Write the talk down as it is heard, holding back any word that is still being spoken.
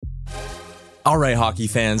All right, hockey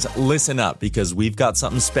fans, listen up because we've got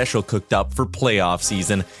something special cooked up for playoff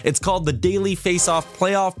season. It's called the Daily Face-Off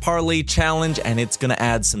Playoff Parlay Challenge, and it's going to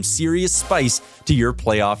add some serious spice to your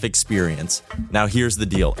playoff experience. Now, here's the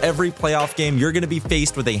deal. Every playoff game, you're going to be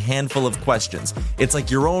faced with a handful of questions. It's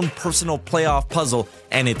like your own personal playoff puzzle,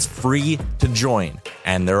 and it's free to join.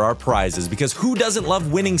 And there are prizes, because who doesn't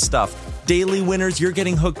love winning stuff? Daily winners, you're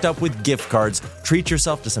getting hooked up with gift cards. Treat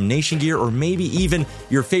yourself to some Nation gear or maybe even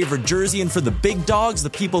your favorite jersey. And for the big dogs, the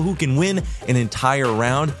people who can win an entire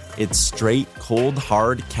round, it's straight, cold,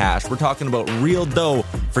 hard cash. We're talking about real dough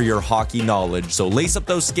for your hockey knowledge. So lace up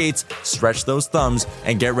those skates, stretch those thumbs,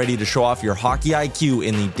 and get ready to show off your hockey IQ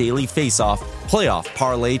in the Daily Face-Off Playoff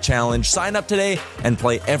Parlay Challenge. Sign up today and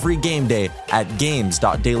play every game day at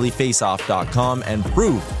games.dailyfaceoff.com and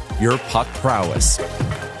prove your puck prowess.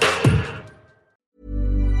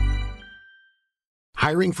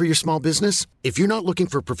 Hiring for your small business? If you're not looking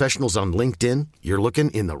for professionals on LinkedIn, you're looking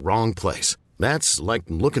in the wrong place. That's like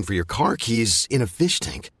looking for your car keys in a fish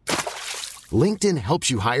tank. LinkedIn helps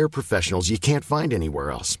you hire professionals you can't find anywhere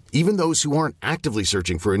else, even those who aren't actively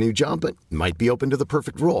searching for a new job but might be open to the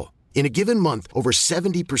perfect role. In a given month, over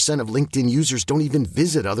 70% of LinkedIn users don't even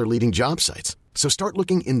visit other leading job sites. So start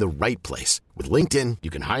looking in the right place. With LinkedIn, you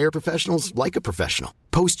can hire professionals like a professional.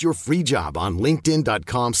 Post your free job on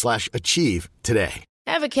linkedin.com/achieve today.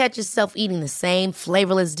 Ever catch yourself eating the same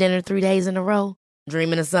flavorless dinner 3 days in a row?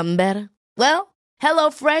 Dreaming of something better? Well,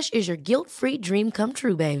 HelloFresh is your guilt-free dream come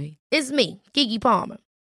true, baby. It's me, Keke Palmer.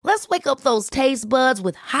 Let's wake up those taste buds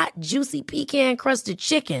with hot, juicy pecan-crusted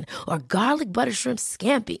chicken or garlic butter shrimp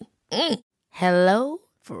scampi. Hello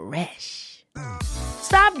Fresh.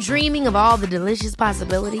 Stop dreaming of all the delicious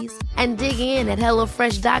possibilities and dig in at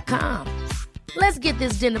HelloFresh.com. Let's get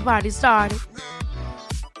this dinner party started.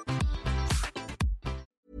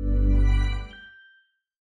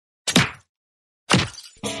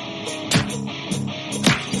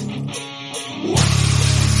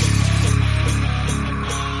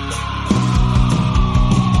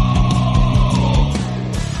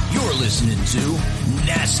 Listening to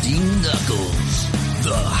Nasty Knuckles,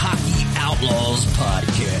 the Hockey Outlaws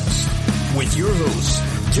podcast, with your hosts,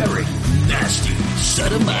 Derek Nasty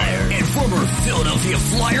Sotomayor and former Philadelphia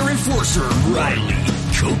Flyer enforcer, Riley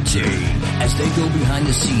Cote, as they go behind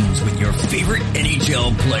the scenes with your favorite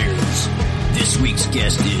NHL players. This week's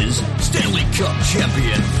guest is Stanley Cup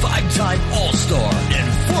champion, 5-time All-Star, and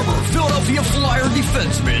former Philadelphia Flyer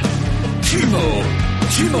defenseman, Kimmo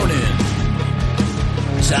Timonen.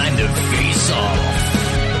 Time to face off.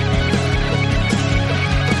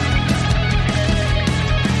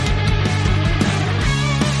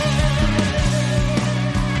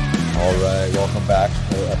 All right, welcome back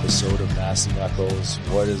to another episode of Nasty Knuckles.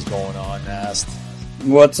 What is going on, Nast?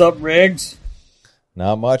 What's up, Riggs?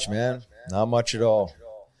 Not much, man. Not much at all.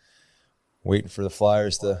 Waiting for the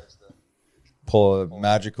Flyers to pull a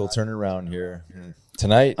magical turnaround here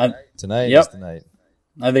tonight. Tonight is the night.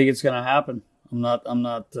 I think it's gonna happen.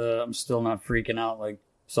 I'm still not freaking out like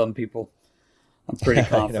some people. I'm pretty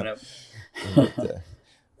confident.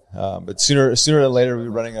 But sooner than later, we're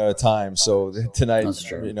running out of time. So tonight,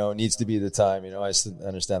 needs to be the time. I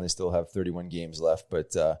understand they still have 31 games left,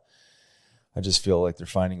 but I just feel like they're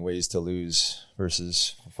finding ways to lose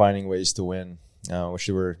versus finding ways to win, which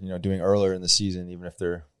they were, doing earlier in the season, even if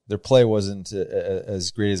their play wasn't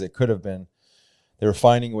as great as it could have been. They were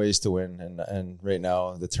finding ways to win, and right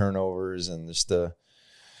now the turnovers and just the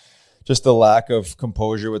lack of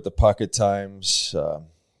composure with the puck at times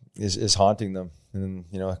is haunting them. And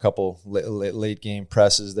a couple late game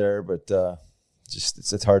presses there, but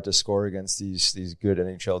it's hard to score against these good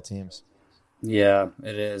NHL teams. Yeah,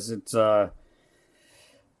 it is. It's the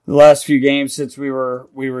last few games since we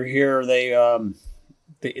were here. They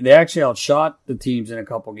actually outshot the teams in a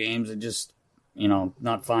couple games and just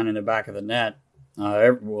not finding the back of the net.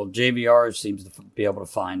 JVR seems to be able to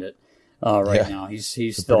find it now.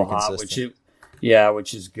 He's still hot, which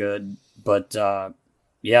is good. But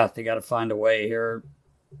they got to find a way here.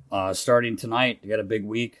 Starting tonight, they got a big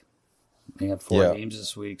week. They have 4 games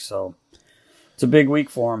this week, so it's a big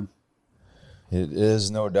week for them. It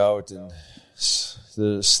is, no doubt, and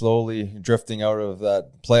they're slowly drifting out of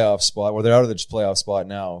that playoff spot. Well, they're out of the playoff spot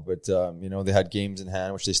now, but they had games in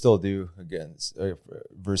hand, which they still do against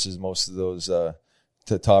versus most of those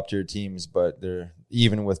top tier teams. But they're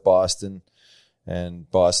even with Boston,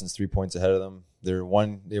 and Boston's 3 points ahead of them. They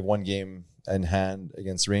have one game in hand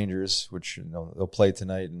against Rangers, which they'll play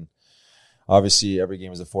tonight, and obviously every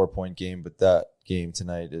game is a 4-point game, but that game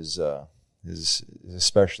tonight is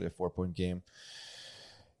especially a 4-point game.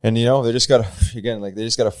 And they just got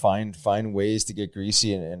to find ways to get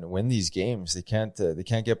greasy and win these games. They can't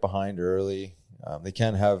get behind early. They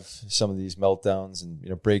can't have some of these meltdowns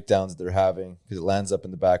and breakdowns that they're having because it lands up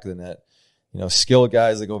in the back of the net. Skill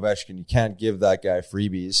guys like Ovechkin, you can't give that guy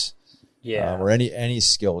freebies. Yeah, or any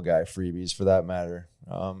skill guy freebies for that matter.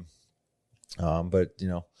 But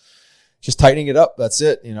just tightening it up. That's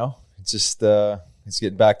it. It's just it's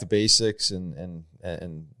getting back to basics and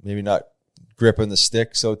maybe not gripping the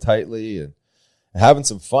stick so tightly and having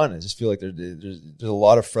some fun. I just feel like there's a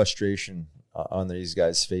lot of frustration on these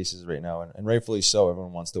guys' faces right now, and rightfully so.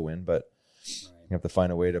 Everyone wants to win, but you have to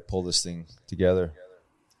find a way to pull this thing together.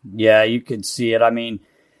 Yeah, you could see it. I mean,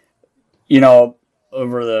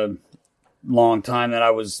 over the long time that I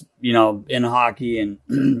was, in hockey, and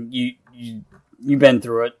you've been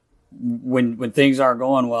through it. When things aren't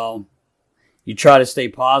going well, you try to stay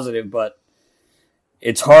positive, but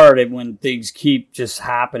it's hard when things keep just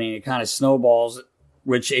happening. It kind of snowballs,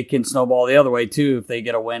 which it can snowball the other way too if they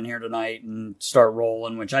get a win here tonight and start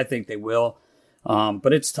rolling, which I think they will.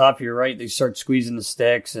 But it's tough. You're right. They start squeezing the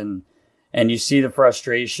sticks, and you see the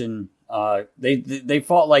frustration. They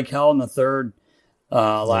fought like hell in the third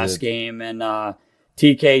last game, and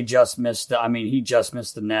TK just missed. He just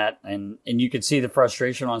missed the net, and you could see the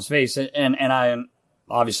frustration on his face, and I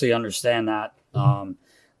obviously understand that.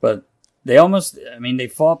 But they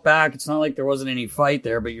fought back. It's not like there wasn't any fight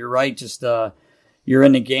there, but you're right. Just you're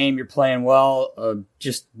in the game, you're playing well.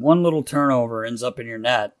 Just one little turnover ends up in your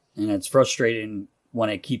net, and it's frustrating when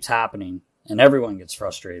it keeps happening, and everyone gets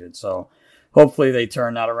frustrated. So hopefully they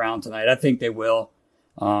turn that around tonight. I think they will.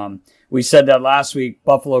 We said that last week.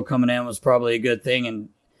 Buffalo coming in was probably a good thing, and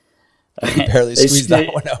they barely squeezed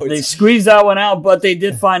that one out. They squeezed that one out, but they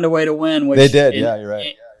did find a way to win. Which they did. Yeah, you're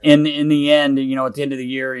right. In the end, at the end of the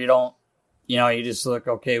year, you don't. You just look,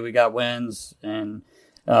 okay, we got wins, and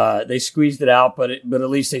they squeezed it out, but at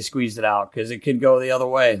least they squeezed it out because it could go the other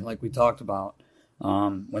way, like we talked about,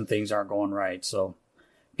 when things aren't going right. So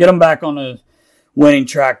get them back on the winning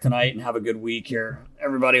track tonight and have a good week here.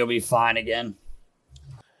 Everybody will be fine again.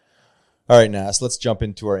 All right, Nas, let's jump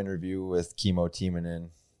into our interview with Kimmo Timonen.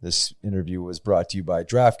 This interview was brought to you by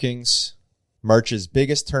DraftKings. March's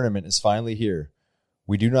biggest tournament is finally here.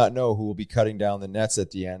 We do not know who will be cutting down the nets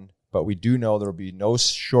at the end, but we do know there will be no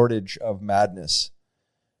shortage of madness.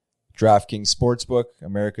 DraftKings Sportsbook,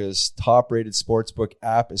 America's top-rated sportsbook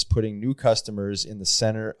app, is putting new customers in the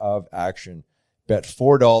center of action. Bet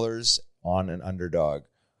 $4 on an underdog.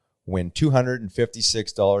 Win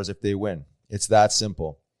 $256 if they win. It's that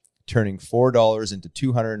simple. Turning $4 into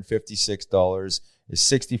 $256 is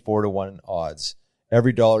 64-1 odds.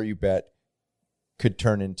 Every dollar you bet could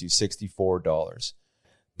turn into $64.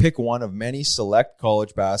 Pick one of many select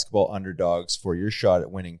college basketball underdogs for your shot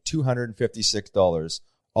at winning $256.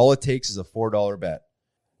 All it takes is a $4 bet.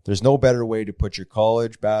 There's no better way to put your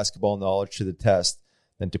college basketball knowledge to the test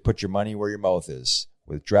than to put your money where your mouth is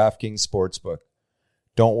with DraftKings Sportsbook.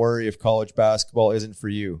 Don't worry if college basketball isn't for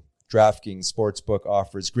you. DraftKings Sportsbook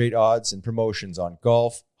offers great odds and promotions on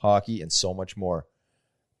golf, hockey, and so much more.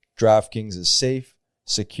 DraftKings is safe,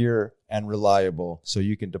 secure, and reliable, so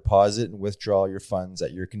you can deposit and withdraw your funds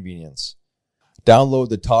at your convenience. Download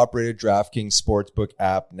the top-rated DraftKings Sportsbook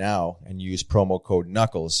app now and use promo code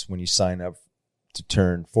KNUCKLES when you sign up to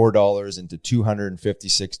turn $4 into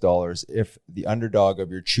 $256 if the underdog of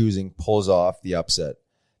your choosing pulls off the upset.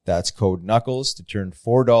 That's code KNUCKLES to turn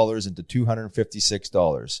 $4 into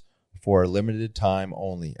 $256 for a limited time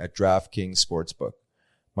only at DraftKings Sportsbook.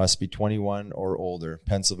 Must be 21 or older.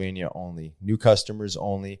 Pennsylvania only. New customers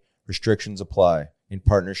only. Restrictions apply. In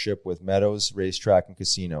partnership with Meadows Racetrack and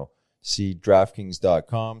Casino. See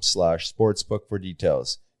DraftKings.com/sportsbook for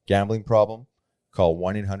details. Gambling problem? Call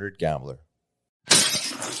 1-800-GAMBLER.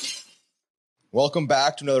 Welcome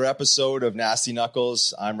back to another episode of Nasty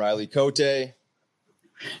Knuckles. I'm Riley Cote.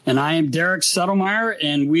 And I am Derek Settlemeyer,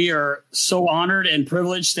 and we are so honored and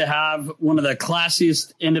privileged to have one of the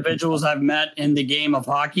classiest individuals I've met in the game of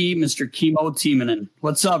hockey, Mr. Kimmo Timonen.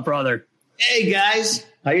 What's up, brother? Hey, guys.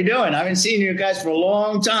 How you doing? I haven't seen you guys for a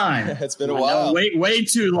long time. It's been a while. Way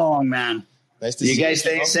too long, man. Nice to see you. You guys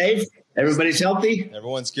staying safe? Everybody's healthy?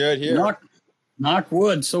 Everyone's good here. Knock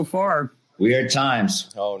wood so far. Weird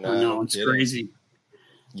times. Oh, no. I know, it's crazy.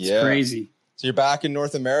 Yeah. It's crazy. So you're back in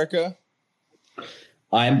North America?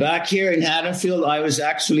 I'm back here in Haddonfield. I was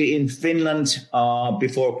actually in Finland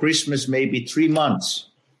before Christmas, maybe 3 months.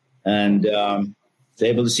 And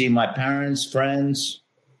able to see my parents, friends,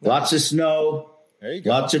 lots of snow. There you go.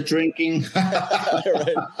 Lots of drinking.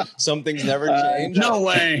 Right. Some things never change. No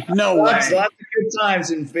way. Lots of good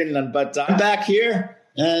times in Finland. But I'm back here.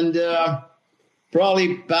 And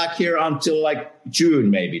probably back here until like June,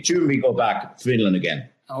 maybe. June we go back to Finland again.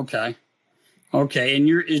 Okay. And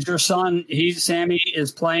is your son, Sammy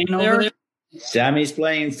is playing over there? Sammy's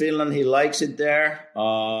playing in Finland. He likes it there.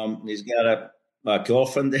 He's got a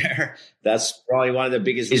girlfriend there. That's probably one of the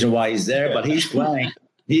biggest reasons why he's there. But he's playing.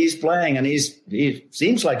 He's playing, and he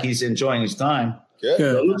seems like he's enjoying his time. Good.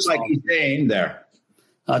 So it looks like he's staying there.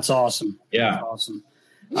 That's awesome. Yeah. That's awesome.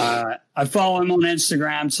 I follow him on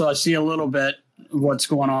Instagram, so I see a little bit of what's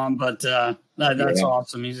going on. But that's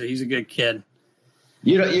awesome. He's a good kid.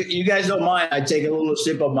 You guys don't mind I take a little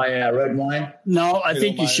sip of my red wine? No, I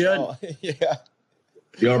think you should. Yeah.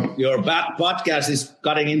 Your podcast is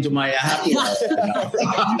cutting into my happy hour.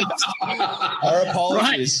 Our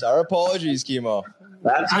apologies. Right. Our apologies, Kimmo.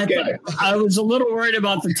 That's okay. I was a little worried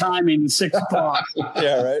about the timing, 6 o'clock.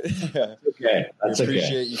 Yeah, right. Yeah. Okay. That's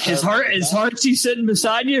okay. Is Hartsey sitting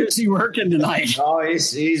beside you, or is he working tonight? No,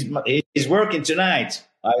 he's working tonight.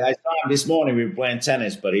 I saw him this morning. We were playing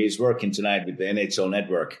tennis, but he's working tonight with the NHL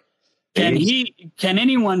Network. Can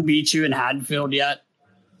anyone beat you in Haddonfield yet?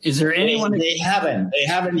 Is there anyone? They haven't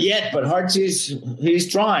yet. But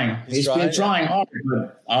he's trying. He's been trying hard,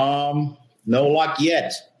 but no luck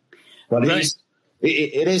yet. But right.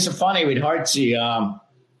 It is funny with Hartsey.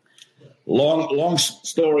 Long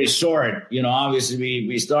story short, obviously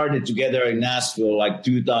we started together in Nashville like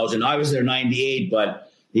 2000. I was there 98,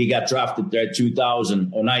 but he got drafted there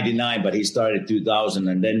 2000 or 99, but he started 2000.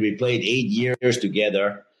 And then we played 8 years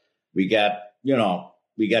together. We got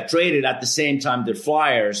traded at the same time to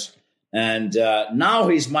Flyers. And now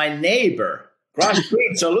he's my neighbor. Cross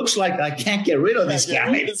street. So it looks like I can't get rid of this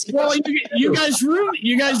guy. Well, you guys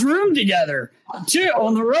room together too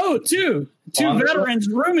on the road too. Two veterans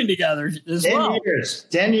rooming together as 10 years.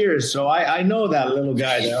 10 years. So I know that little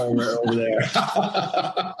guy over there.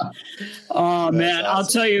 Oh man,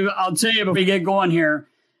 awesome. I'll tell you before we get going here,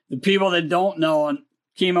 the people that don't know, and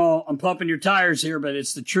Kimmo, I'm pumping your tires here, but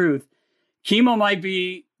it's the truth. Kimmo might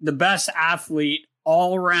be the best athlete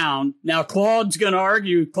all around. Now, Claude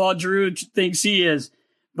Giroux thinks he is,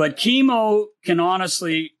 but Kimmo can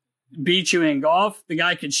honestly beat you in golf. The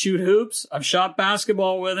guy can shoot hoops. I've shot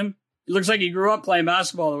basketball with him. It looks like he grew up playing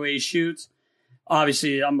basketball the way he shoots.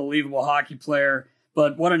 Obviously, unbelievable hockey player,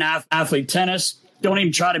 but what an athlete. Tennis, don't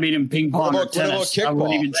even try to beat him ping pong or tennis. What about kickball? I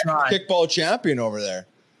wouldn't even try. Kickball champion over there.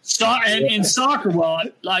 In soccer, well,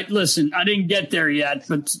 listen, I didn't get there yet,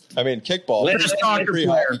 but I mean, kickball.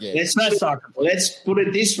 Let's put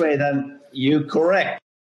it this way, then you're correct.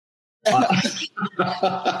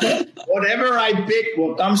 Whatever I pick,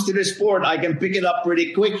 what comes to the sport, I can pick it up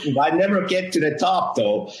pretty quick. I never get to the top,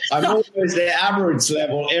 though. I'm always the average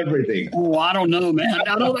level, everything. Oh, I don't know, man.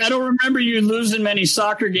 I don't remember you losing many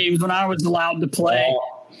soccer games when I was allowed to play.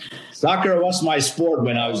 Soccer was my sport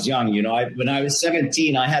when I was young. When I was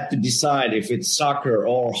 17, I had to decide if it's soccer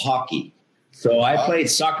or hockey. So I played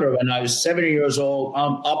soccer when I was 7 years old,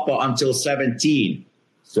 up until 17.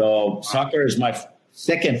 So soccer is my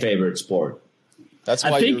second favorite sport. That's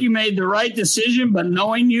why I think you made the right decision, but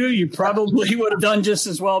knowing you probably would have done just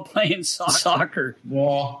as well playing soccer.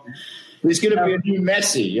 Well, there's going to be a new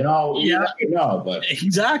Messi, but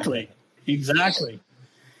exactly.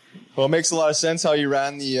 Well, it makes a lot of sense how you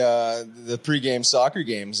ran the pregame soccer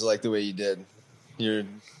games like the way you did. You're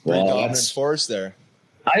pretty dominant force there.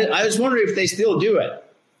 I was wondering if they still do it.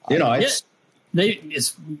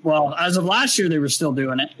 As of last year, they were still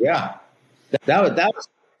doing it. Yeah,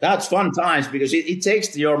 that's fun times because it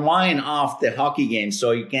takes your mind off the hockey game,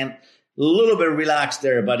 so you can a little bit relax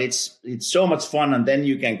there. But it's so much fun, and then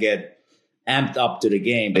you can get amped up to the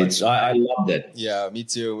game. I loved it. Yeah, me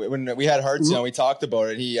too. When we had Hartsey on, we talked about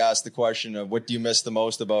it. He asked the question of what do you miss the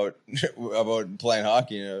most about playing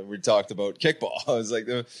hockey? We talked about kickball. It was like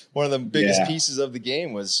one of the biggest pieces of the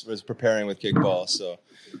game was preparing with kickball. So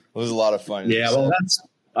it was a lot of fun. Yeah, well,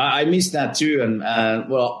 I miss that too. And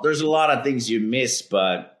there's a lot of things you miss,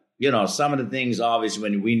 but some of the things, obviously,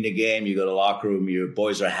 when you win the game, you go to the locker room, your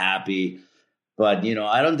boys are happy. But,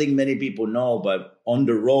 I don't think many people know, but on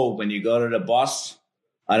the road, when you go to the bus,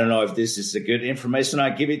 I don't know if this is a good information I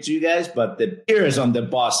give it to you guys, but the beer is on the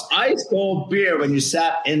bus. Ice cold beer when you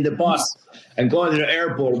sat in the bus and going to the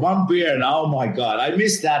airport, one beer, and oh my God, I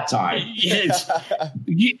missed that time.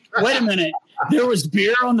 Wait a minute. There was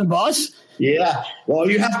beer on the bus? Yeah. Well,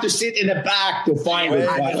 you have to sit in the back to find it.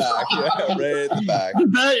 Right in the back.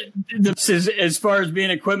 As far as being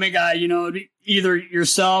an equipment guy, either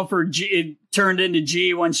yourself or it turned into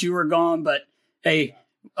G once you were gone. But hey,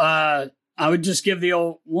 I would just give the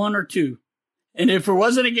old 1 or 2. And if there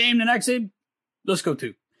wasn't a game the next day, let's go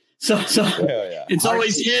 2. So it's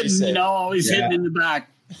always hidden, hidden in the back.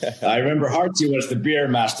 I remember Hartsey was the beer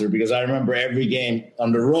master because I remember every game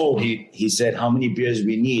on the road, he said, how many beers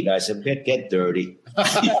we need? I said, get dirty.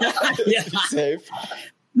 Yeah. Safe.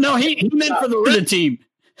 No, he meant for the team.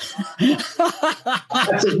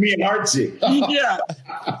 That's just me and Hartsey. Yeah.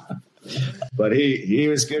 But he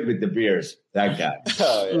was good with the beers, that guy.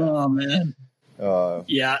 Oh man.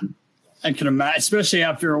 Yeah. I can imagine, especially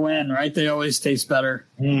after a win, right? They always taste better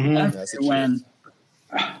after a win.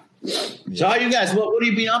 So how you guys, what have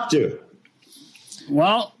you been up to?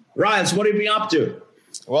 Well, Riles, what have you been up to?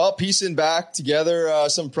 Well, piecing back together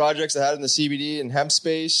some projects I had in the CBD and hemp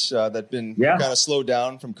space that been kind of slowed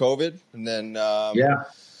down from COVID. And then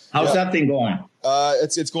how's that thing going?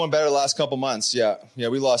 It's going better the last couple months. Yeah,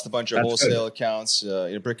 we lost a bunch of wholesale accounts,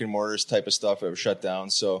 brick and mortars type of stuff that were shut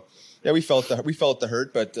down. So yeah, we felt the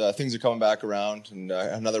hurt, but things are coming back around, and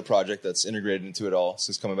another project that's integrated into it all,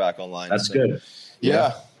 so it's coming back online. That's good.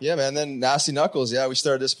 Yeah, man. Then Nasty Knuckles. Yeah, we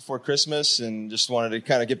started this before Christmas, and just wanted to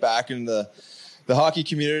kind of get back into the hockey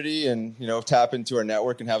community, and tap into our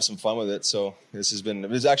network and have some fun with it. So it's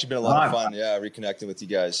actually been a lot of fun. Yeah, reconnecting with you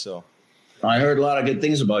guys. So I heard a lot of good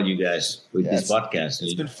things about you guys with this podcast.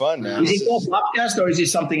 It's been fun, man. Is it called podcast or is it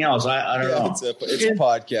something else? I don't know. It's a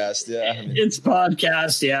podcast. Yeah, it's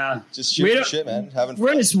podcast. Yeah, just shooting shit, man. Having fun.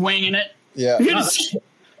 We're just winging it. Yeah,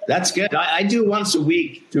 that's good. I do once a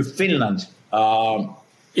week to Finland.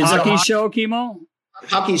 Is it a hockey show, Kimmo?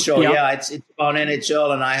 Hockey show, yeah. It's about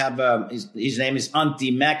NHL, and I have his name is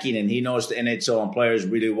Antti Mäkinen. He knows the NHL and players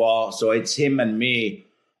really well. So it's him and me.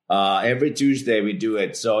 Every Tuesday we do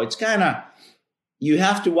it. So it's kind of, you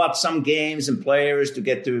have to watch some games and players to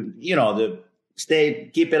get to,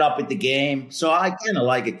 keep it up with the game. So I kind of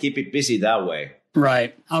like it, keep it busy that way.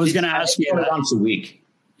 Right. I was going to ask you that. Once a week.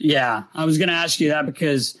 Yeah. I was going to ask you that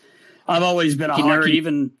because I've always been a nerd.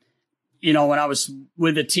 Even, when I was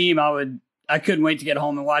with the team, I couldn't wait to get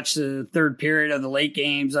home and watch the third period of the late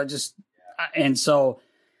games. And so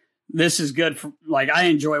this is good for, I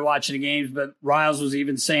enjoy watching the games, but Riles was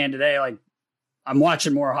even saying today, I'm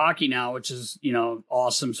watching more hockey now, which is,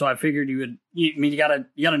 awesome. So I figured you gotta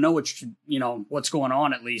know what's going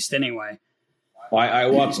on at least anyway. I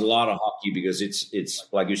watch a lot of hockey because it's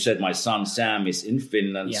like you said, my son Sam is in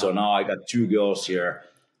Finland. Yeah. So now I got 2 girls here.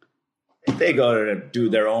 They go to do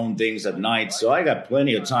their own things at night. So I got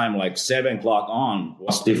plenty of time, 7 o'clock on,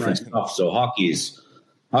 watch different stuff. So hockey is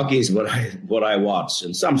what I watch,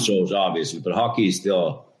 and some shows obviously, but hockey is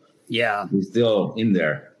still in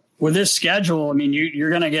there. With this schedule,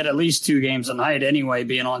 you're going to get at least 2 games a night anyway,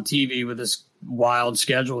 being on TV with this wild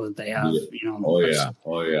schedule that they have.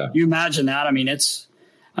 Oh yeah. You imagine that?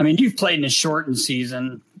 You've played in a shortened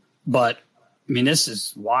season, but this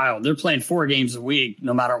is wild. They're playing 4 games a week,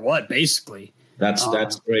 no matter what. Basically, that's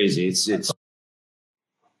crazy. It's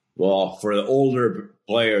well, for the older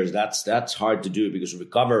players, that's hard to do because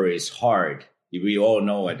recovery is hard. We all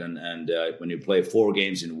know it, and when you play 4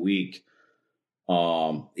 games in a week.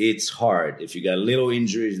 It's hard. If you got little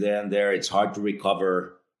injuries there and there, it's hard to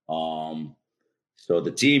recover. So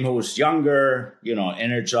the team who's younger,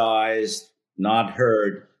 energized, not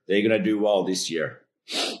hurt, they're going to do well this year.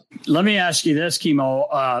 Let me ask you this, Kimmo.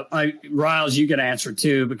 Riles, you can answer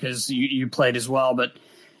too, because you played as well. But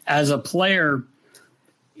as a player,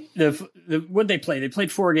 what they play? They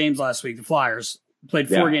played 4 games last week. The Flyers played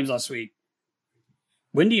 4 games last week.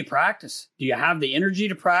 When do you practice? Do you have the energy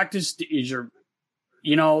to practice?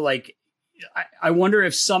 I wonder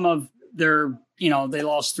if some of their, they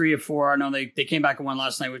lost 3 or 4. I know they came back and won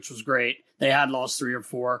last night, which was great. They had lost 3 or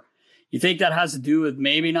 4. You think that has to do with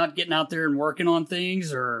maybe not getting out there and working on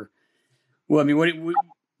things, or,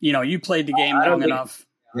 you played the game long enough.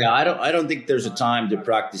 Yeah, I don't think there's a time to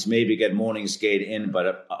practice. Maybe get morning skate in,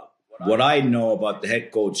 but what I know about the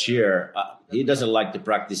head coach here, he doesn't like to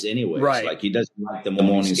practice anyway. Right. He doesn't like the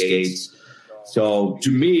morning skates. So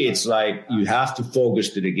to me, it's you have to focus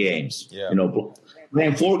to the games. Yeah.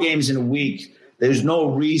 Playing 4 games in a week, there's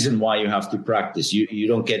no reason why you have to practice. You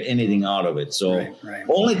don't get anything out of it. So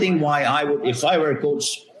only thing why if I were a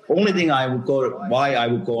coach, why I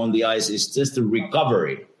would go on the ice is just the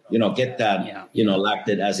recovery. Get that,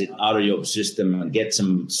 lactate acid out of your system and get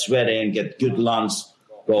some sweat in, get good lunch,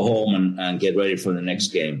 go home and get ready for the next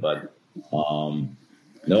game. But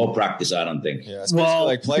no practice, I don't think. Yeah, well,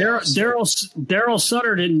 Daryl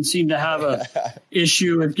Sutter didn't seem to have a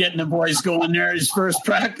issue with getting the boys going there his first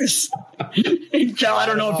practice. And Cal, I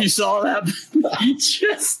don't know if you saw that.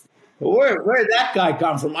 Just where did that guy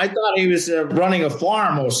come from? I thought he was running a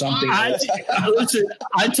farm or something. Listen,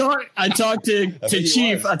 I talked to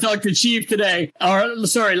Chief. I talked to Chief today.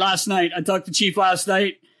 Last night. I talked to Chief last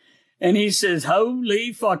night. And he says,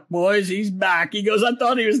 "Holy fuck, boys, he's back." He goes, "I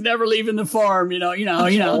thought he was never leaving the farm." Oh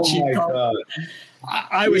my God.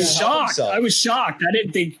 I was shocked. I was shocked. I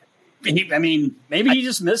didn't think. Maybe he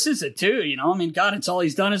just misses it too. God, it's all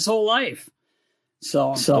he's done his whole life.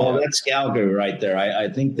 So that's Calgary right there. I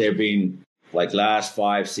think they've been like last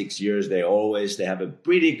 5-6 years. They have a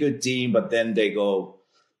pretty good team, but then they don't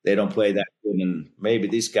play that good, and maybe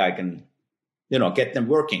this guy can, get them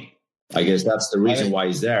working. I guess that's the reason why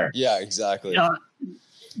he's there. Yeah, exactly.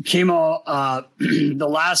 Kimmo, the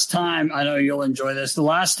last time, I know you'll enjoy this, the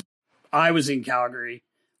last time I was in Calgary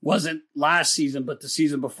wasn't last season, but the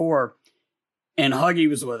season before, and Huggy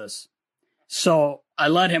was with us. So I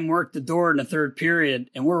let him work the door in the third period,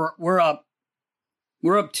 and we're up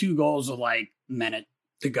 2 goals with like a minute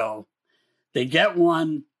to go. They get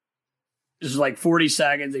one. This is like 40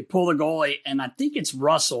 seconds. They pull the goalie, and I think it's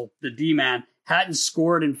Russell, the D-man, hadn't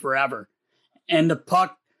scored in forever. And the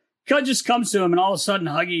puck just comes to him, and all of a sudden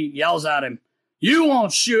Huggy yells at him, "You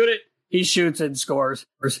won't shoot it." He shoots and scores.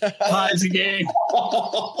 Ties the game.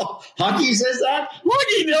 Huggy says that?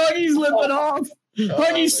 Huggy's limping off.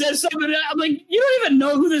 Huggy says something. I'm like, you don't even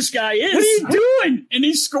know who this guy is. What are you doing? And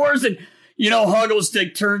he scores, and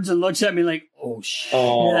Hugglestick turns and looks at me like, "Oh shit!"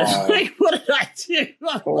 Like, what did I do?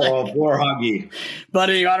 Poor Huggy. But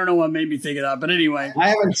anyway, I don't know what made me think of that. But anyway, I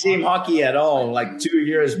haven't seen Huggy at all, like 2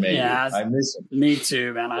 years maybe. Yeah, I miss him. Me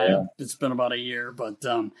too, man. It's been about a year, but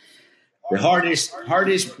the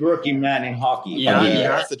hardest working man in hockey. Yeah,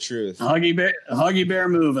 that's the truth. Huggy Bear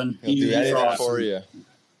moving. He'll do anything awesome for you.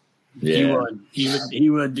 Yeah. He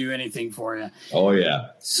would do anything for you. Oh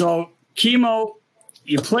yeah. So Kimmo,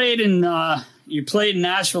 you played in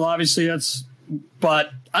Nashville, obviously.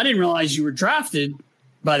 But I didn't realize you were drafted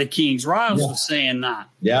by the Kings. Riles was saying that.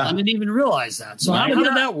 Yeah, I didn't even realize that. So how did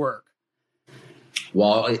that work?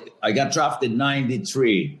 Well, I got drafted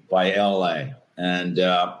 93 by LA, and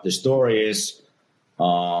the story is,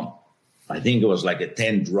 I think it was like a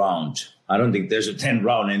 10th round. I don't think there's a 10th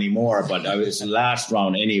round anymore, but it was the last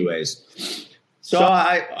round anyways. So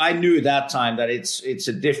I knew that time that it's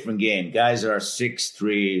a different game. Guys are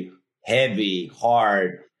 6'3", heavy,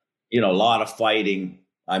 hard, a lot of fighting.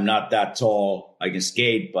 I'm not that tall. I can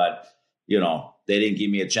skate, but, they didn't give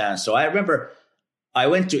me a chance. So I remember I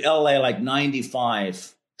went to LA like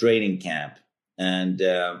 95 training camp, and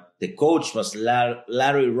the coach was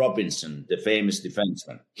Larry Robinson, the famous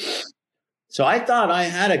defenseman. So I thought I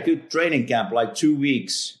had a good training camp, like 2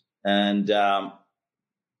 weeks. And I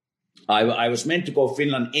was meant to go to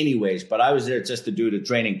Finland anyways, but I was there just to do the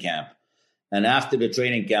training camp. And after the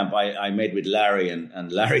training camp, I met with Larry,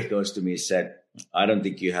 and Larry goes to me and said, "I don't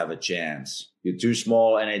think you have a chance. You're too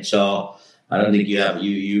small, NHL. I don't think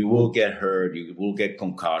you will get hurt. You will get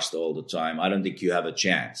concussed all the time. I don't think you have a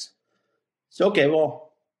chance." So, okay,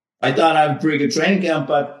 well, I thought I had a pretty good training camp,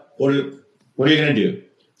 but what are you going to do?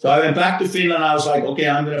 So I went back to Finland. I was like, okay,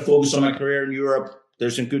 I'm going to focus on my career in Europe.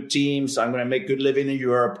 There's some good teams. I'm going to make good living in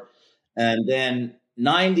Europe. And then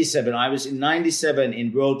 97, I was in 97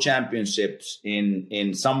 in World Championships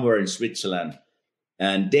in somewhere in Switzerland.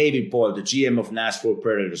 And David Boyle, the GM of Nashville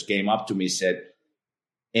Predators, came up to me and said,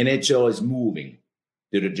 NHL is moving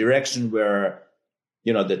to the direction where,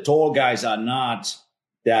 the tall guys are not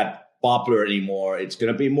that popular anymore. It's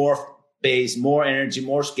going to be more pace, more energy,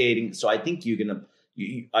 more skating. So I think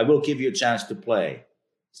I will give you a chance to play.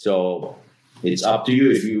 So it's up to you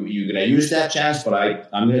if you're going to use that chance, but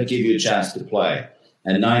I'm going to give you a chance to play.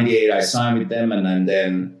 And 98, I signed with them, and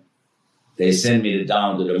then they sent me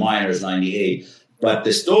down to the minors 98. But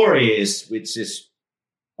the story is, which is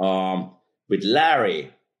with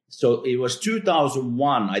Larry. So it was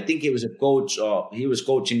 2001. I think he was a coach. He was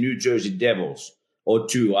coaching New Jersey Devils, or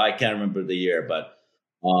 2. I can't remember the year, but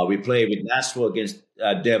we played with Nashville against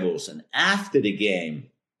Devils. And after the game,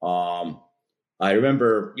 I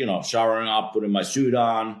remember, showering up, putting my suit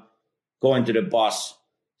on, going to the bus.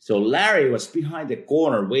 So Larry was behind the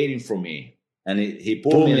corner waiting for me. And he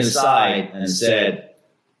pulled me aside and said,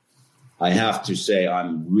 "I have to say,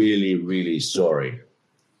 I'm really, really sorry.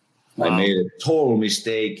 Wow. I made a total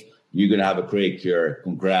mistake. You're going to have a great career.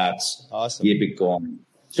 Congrats. Awesome. Keep it going."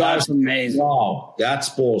 So that's amazing. Wow, that's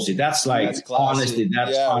ballsy. That's like honesty.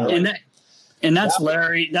 That's and that's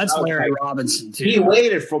Larry. That's Larry Robinson too. He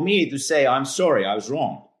waited for me to say, "I'm sorry, I was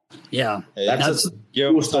wrong." Yeah, that's a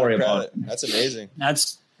cool story about it. That's amazing.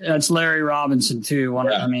 That's Larry Robinson too.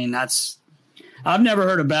 I've never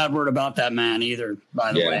heard a bad word about that man either.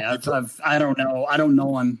 By the way, I don't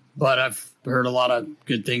know him, but I've heard a lot of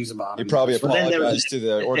good things about him. He probably apologized to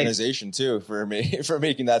the organization too for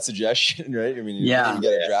making that suggestion, right? I mean, you didn't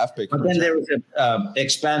get a draft pick. But then there was an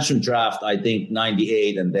expansion draft, I think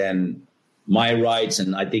 '98, and then my rights,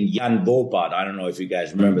 and I think Jan Vopat. I don't know if you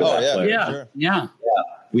guys remember that player. Yeah.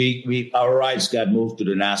 We our rights got moved to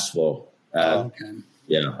the Nashville. Okay.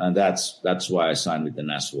 Yeah, and that's why I signed with the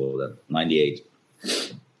Nashville '98.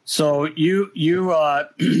 So you was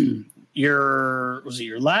it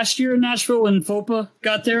your last year in Nashville when Fopa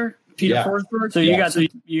got there, Peter Forsberg? So you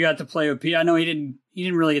got to play with Pete. I know he didn't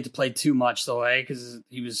really get to play too much though, because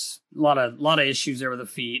he was a lot of issues there with the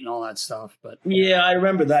feet and all that stuff. But yeah, I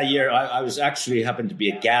remember that year. I was actually happened to be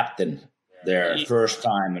a captain there first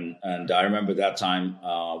time, and I remember that time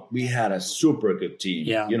we had a super good team.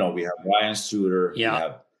 Yeah, you know, we have Ryan Suter, we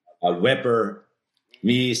have Weber,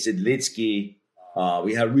 me, Sidlitsky.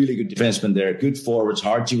 We had really good defensemen there, good forwards.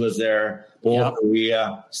 Hardy was there, Paul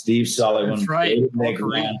Correa, Steve Sullivan, that's right,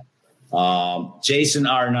 Jason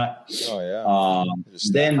Arnott. Oh yeah.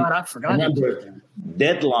 Then I forgot. Remember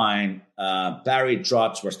deadline. Barry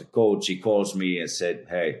Trotz was the coach. He calls me and said,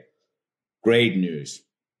 "Hey, great news.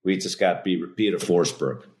 We just got Peter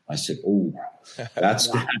Forsberg." I said, "Oh, that's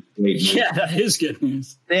great news." Yeah, that is good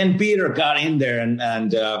news. Then Peter got in there,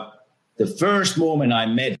 and the first moment I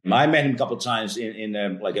met him a couple of times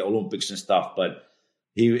in like Olympics and stuff, but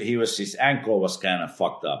his ankle was kind of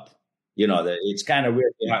fucked up. You know, it's kind of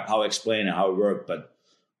weird how I explain it, how it worked, but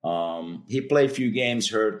he played a few games,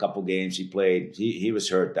 hurt a couple games. He was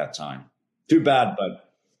hurt that time. Too bad, but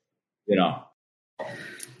you know.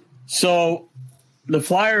 So the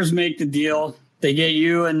Flyers make the deal. They get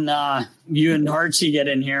you and Hartsey get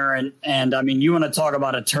in here, and I mean, you want to talk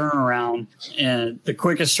about a turnaround, and the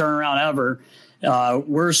quickest turnaround ever.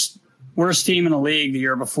 Worst team in the league the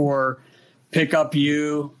year before. Pick up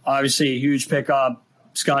you, obviously a huge pickup.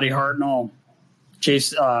 Scotty Hartnell,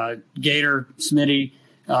 Chase Gator, Smitty,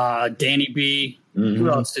 Danny B. Mm-hmm. Who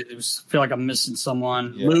else? I feel like I'm missing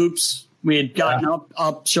someone. Yeah. Loops. We had gotten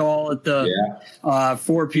up Shaw at the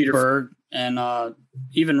for Petersburg, and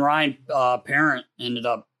even Ryan Parent ended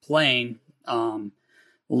up playing a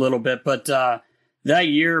little bit. But that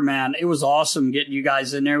year, man, it was awesome getting you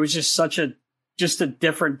guys in there. It was just a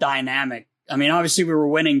different dynamic. I mean, obviously we were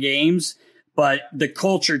winning games, but the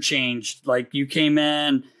culture changed. Like you came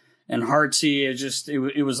in, and Hartsey,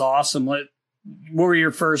 it was awesome. What were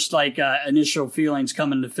your first initial feelings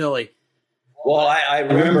coming to Philly? Well, I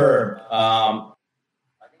remember,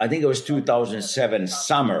 I think it was 2007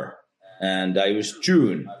 summer, and it was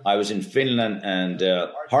June. I was in Finland, and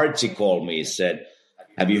Hartsey called me and said,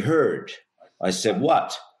 "Have you heard?" I said,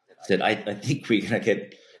 "What?" He said, I think we're going to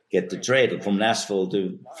get the trade from Nashville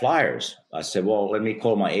to Flyers. I said, "Well, let me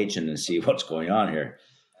call my agent and see what's going on here."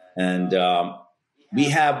 And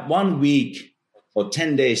we have 1 week or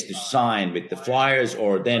 10 days to sign with the Flyers,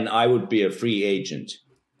 or then I would be a free agent.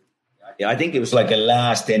 I think it was like the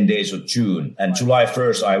last 10 days of June, and July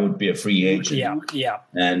 1st, I would be a free agent. Yeah.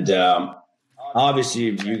 And obviously,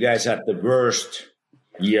 you guys had the worst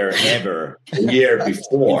year ever the year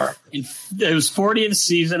before. It was 40th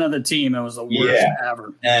season of the team. It was the worst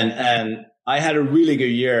ever. And I had a really good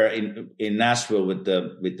year in Nashville with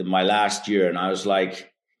my last year, and I was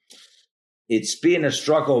like, it's been a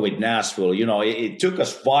struggle with Nashville. You know, it took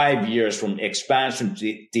us 5 years from expansion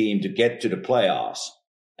team to get to the playoffs.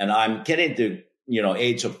 And I'm getting to,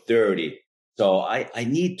 age of 30. So I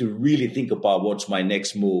need to really think about what's my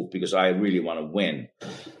next move, because I really want to win.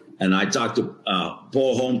 And I talked to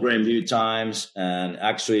Paul Holmgren a few times. And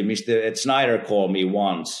actually, Mr. Ed Snyder called me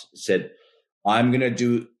once, said, "I'm going to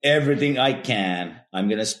do everything I can. I'm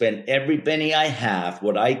going to spend every penny I have,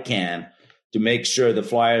 what I can, to make sure the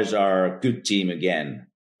Flyers are a good team again."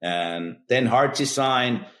 And then Hartsey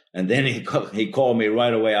signed. And then he called me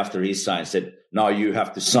right away after he signed, said, "No, you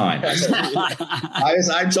have to sign."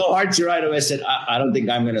 I told Hartsey right away, I said, I don't think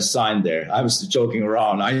I'm going to sign there. I was joking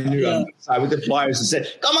around. I knew I was going to sign with the Flyers, and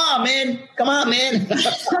said, Come on, man.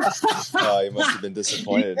 Oh, you must have been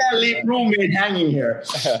disappointed. You can't leave roommate hanging here.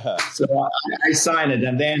 So I signed it.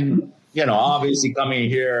 And then, obviously coming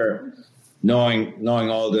here, knowing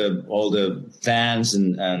all the fans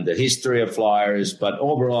and the history of Flyers, but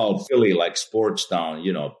overall Philly, like sports town,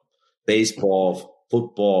 baseball,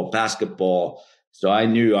 football, basketball. So I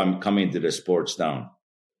knew I'm coming to the sports town.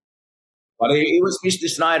 But it was Mr.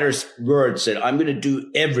 Snyder's word, said, "I'm going to do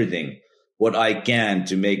everything what I can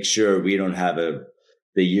to make sure we don't have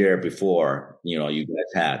the year before, you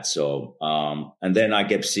guys had." So, and then I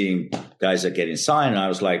kept seeing guys are getting signed. And I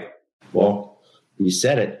was like, well, He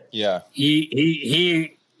said it. Yeah.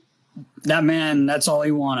 He that man, that's all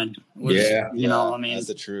he wanted. Was, you know, I mean, that's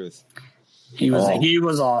the truth. He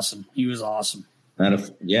was awesome. He was awesome. And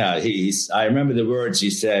I remember the words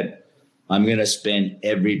he said, "I'm going to spend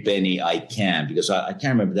every penny I can," because I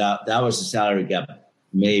can't remember that was the salary cap,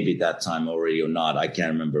 maybe that time already or not. I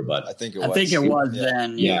can't remember, but I think it was.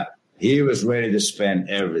 Then. Yeah. He was ready to spend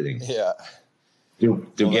everything. Yeah. To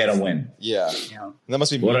get a win. Yeah. That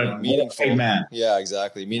must be meaningful. Man. Yeah,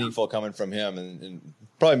 exactly. Meaningful coming from him, and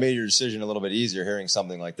probably made your decision a little bit easier hearing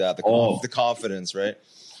something like that. The confidence, right?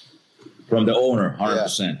 From the owner,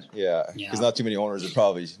 100%. Yeah. Because not too many owners would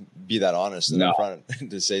probably be that honest in front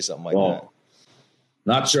to say something like that.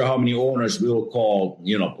 Not sure how many owners will call,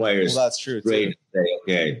 players. Well, that's true. Straight and say,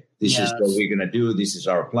 okay, this is what we're going to do. This is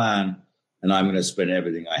our plan. And I'm going to spend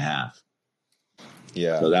everything I have.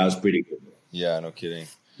 Yeah. So that was pretty good. Yeah, no kidding.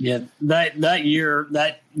 Yeah, that year,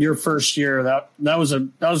 your first year, that was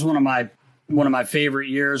one of my favorite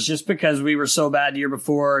years, just because we were so bad the year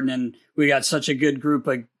before, and then we got such a good group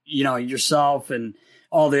of yourself and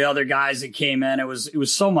all the other guys that came in. It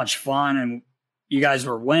was so much fun, and you guys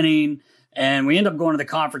were winning, and we ended up going to the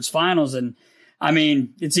conference finals. And I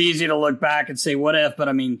mean, it's easy to look back and say what if, but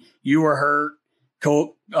I mean, you were hurt.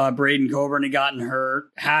 Braden Coburn had gotten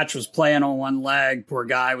hurt. Hatch was playing on one leg. Poor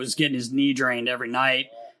guy was getting his knee drained every night.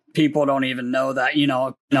 People don't even know that,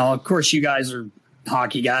 of course you guys are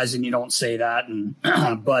hockey guys and you don't say that. And,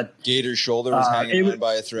 but Gator's shoulder was hanging on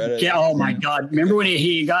by a thread. Yeah. Oh my God. Remember when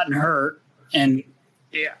he gotten hurt and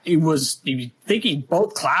you think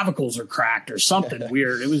both clavicles are cracked or something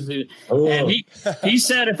weird. It was, and he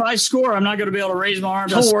said, if I score, I'm not going to be able to raise my arm.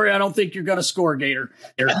 Don't worry. I don't think you're going to score, Gator.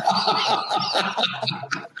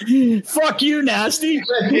 Fuck you, Nasty.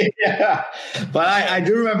 Yeah. But I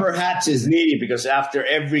do remember Hatch's knee, because after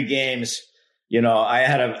every games, I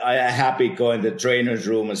had a happy go in the trainer's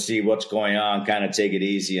room and see what's going on, kind of take it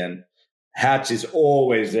easy. And Hatch is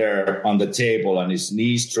always there on the table on his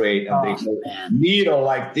knee straight, and they go needle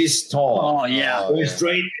like this tall. Oh yeah,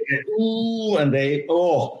 straight,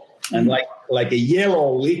 and like a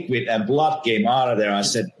yellow liquid and blood came out of there. I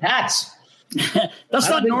said, Hatch, that's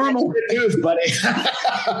not normal, news, buddy.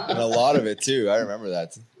 And a lot of it too. I remember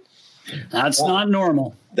that. That's not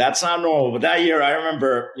normal. That's not normal. But that year, I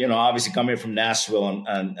remember, obviously coming from Nashville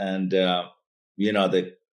and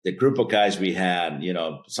the group of guys we had,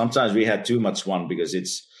 sometimes we had too much fun because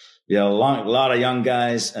we had a lot of young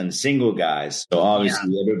guys and single guys. So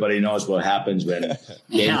obviously everybody knows what happens when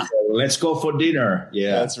say, let's go for dinner.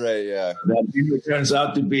 Yeah, that's right. Yeah. That dinner turns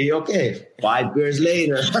out to be 5 beers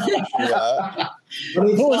later.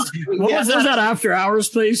 What was that after hours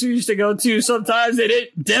place we used to go to? Sometimes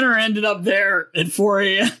dinner ended up there at 4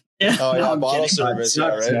 a.m. Yeah. Oh yeah, bottle service.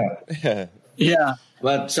 Right? Yeah.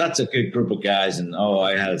 But such a good group of guys, and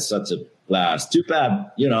I had such a blast. Too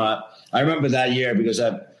bad, I remember that year because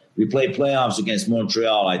we played playoffs against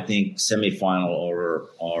Montreal. I think semifinal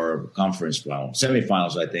or conference final,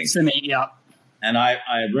 semifinals. I think And I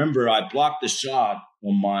remember I blocked the shot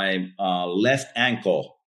on my left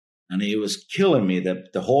ankle, and it was killing me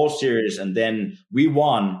the whole series. And then we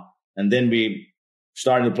won, and then we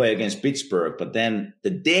started to play against Pittsburgh. But then the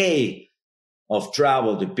day of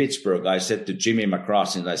travel to Pittsburgh, I said to Jimmy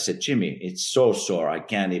McCrossin, I said, Jimmy, it's so sore. I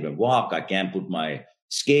can't even walk. I can't put my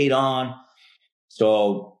skate on.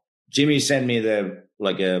 So Jimmy sent me a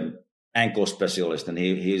ankle specialist, and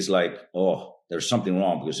he's like, oh, there's something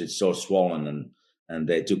wrong because it's so swollen, and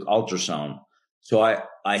they took ultrasound. So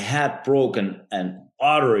I had broken an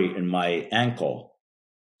artery in my ankle.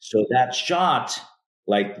 So that shot,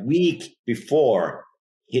 week before,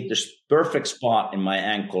 hit this perfect spot in my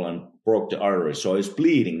ankle and broke the artery. So it's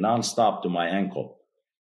bleeding nonstop to my ankle.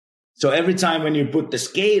 So every time when you put the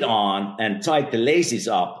skate on and tight the laces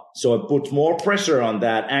up, so it puts more pressure on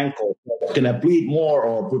that ankle, it's going to bleed more,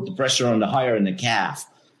 or put the pressure on the higher in the calf.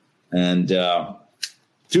 And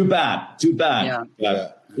too bad.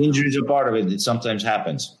 Yeah. Injuries are part of it. It sometimes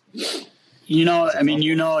happens.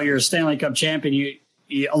 You're a Stanley Cup champion. You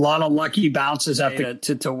a lot of lucky bounces after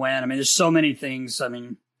to win. I mean, there's so many things. I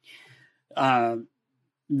mean,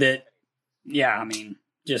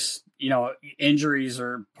 injuries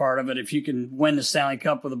are part of it. If you can win the Stanley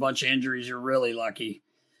Cup with a bunch of injuries, you're really lucky.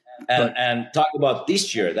 And talk about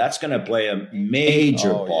this year. That's going to play a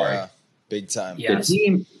major part. Yeah. Big time. Yes.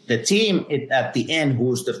 The team at the end,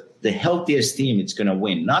 who's the healthiest team, it's going to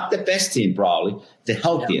win. Not the best team, probably. The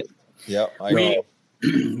healthiest. Yeah, I know.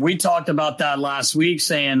 We talked about that last week,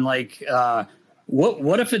 saying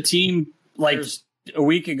what if a team a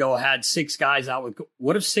week ago had 6 guys out with?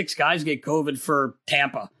 What if 6 guys get COVID for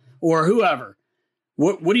Tampa or whoever?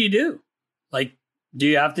 What do you do? do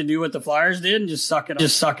you have to do what the Flyers did and just suck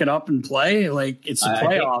it up and play? Like, it's the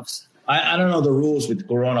playoffs. I don't know the rules with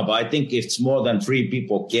Corona, but I think if it's more than 3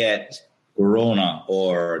 people get Corona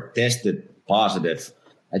or tested positive,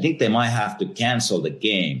 I think they might have to cancel the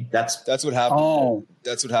game. That's what happened. Oh,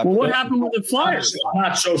 that's what happened. Well, what happened with the Flyers? I'm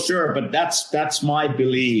not so sure, but that's my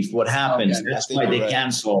belief. What happens? Okay, that's why they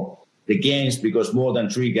cancel the games, because more than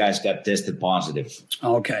 3 guys got tested positive.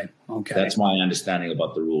 Okay. That's my understanding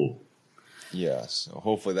about the rule. Yeah, so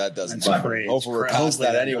hopefully that doesn't happen. Hopefully we're past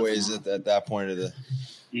that anyways at that point of the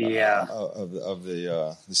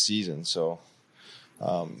the season. So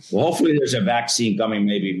well, hopefully there's a vaccine coming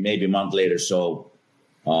maybe a month later. So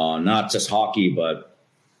not just hockey, but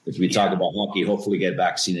if we talk about hockey, hopefully get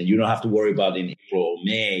vaccine, and you don't have to worry about in April or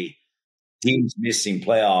May teams missing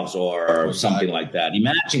playoffs or something like that.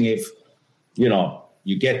 Imagine if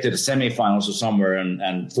you get to the semifinals or somewhere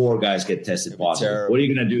and 4 guys get tested positive. Terrible. What are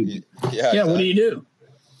you going to do? Yeah, exactly. What do you do?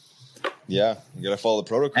 Yeah, you got to follow the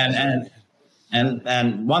protocol.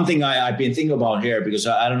 And one thing I've been thinking about here, because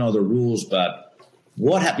I don't know the rules, but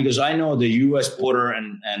because I know the U.S. border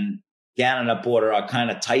and Canada border are kind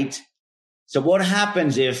of tight. So what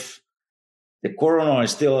happens if the corona is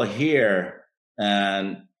still here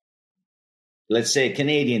and let's say a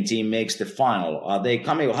Canadian team makes the final? Are they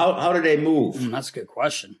coming? How do they move? That's a good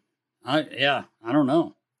question. I don't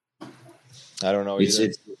know. I don't know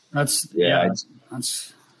either.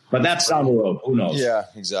 But that's down the road. Who knows? Yeah,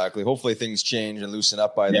 exactly. Hopefully things change and loosen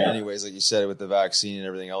up by then. Anyways, like you said, with the vaccine and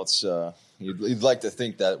everything else, you'd like to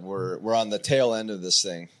think that we're on the tail end of this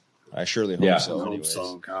thing. I surely hope so. Anyways.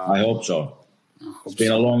 I hope so. It's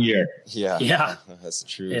been a long year. Yeah, that's the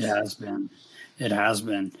truth. It has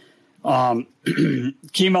been.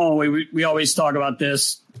 Chemo, we always talk about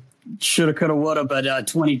this. Shoulda, coulda, woulda, but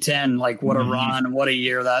 2010, like what a run, what a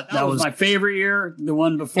year. That was my favorite year, the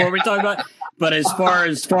one before we talked about. But as far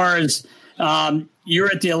as you're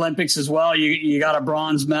at the Olympics as well, you got a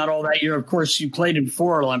bronze medal that year. Of course, you played in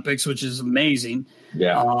 4 Olympics, which is amazing.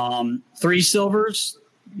 Yeah. 3 silvers,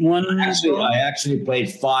 1. I actually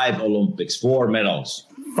played 5 Olympics, 4 medals.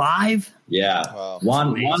 5? Yeah. Wow.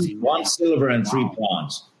 One silver and 3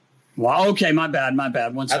 bronze. Wow. Okay. My bad.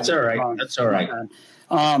 That's all right.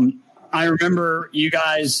 I remember you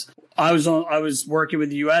guys. I was working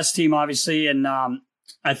with the U.S. team, obviously, and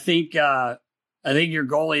I think your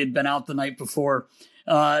goalie had been out the night before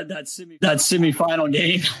that semifinal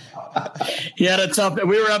game. He had a tough.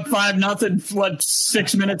 We were up 5-0.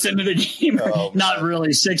 6 minutes into the game? Not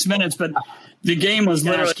really 6 minutes, but the game was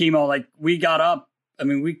literally chemo. Like we got up. I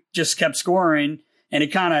mean, we just kept scoring, and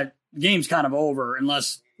the game's kind of over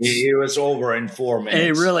unless. It was over in 4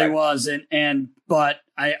 minutes. It really was. But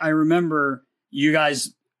I remember you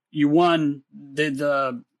guys, you won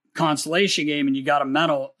the consolation game and you got a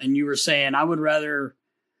medal, and you were saying, I would rather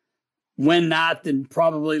win that than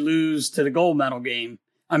probably lose to the gold medal game.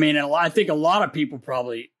 I mean, I think a lot of people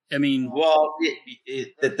probably, well,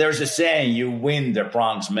 there's a saying, you win the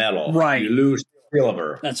bronze medal. Right. You lose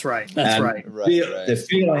silver. That's right. Right. The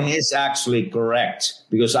feeling is actually correct,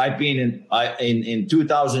 because I've been in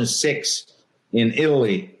 2006 in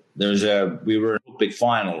Italy. We were in a big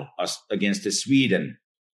final against Sweden,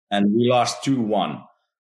 and we lost 2-1.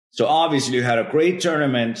 So obviously you had a great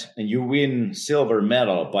tournament and you win silver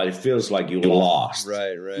medal, but it feels like you lost.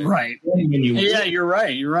 Right. You're right. Yeah.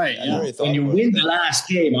 When you win the last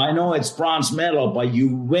game, I know it's bronze medal, but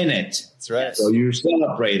you win it. That's right. So you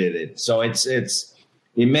celebrated it. So it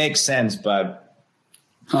makes sense, but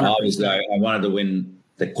 100%. Obviously I wanted to win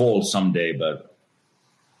the gold someday, but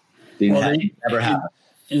never happened.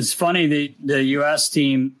 It's funny, the U.S.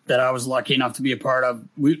 team that I was lucky enough to be a part of,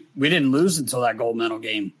 we didn't lose until that gold medal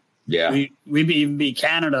game. Yeah. We even beat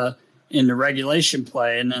Canada in the regulation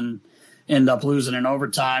play and then end up losing in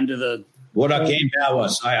overtime to the. What a game that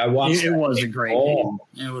was! I watched. It was a great game.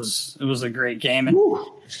 It was a great game. And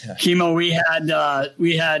Chemo, we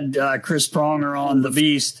had Chris Pronger on the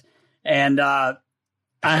Beast, and I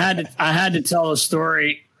had to tell a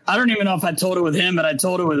story. I don't even know if I told it with him, but I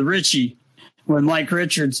told it with Richie, with Mike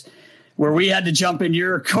Richards, where we had to jump in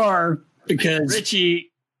your car because Richie.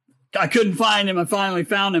 I couldn't find him. I finally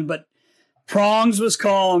found him, but Prongs was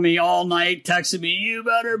calling me all night, texting me, you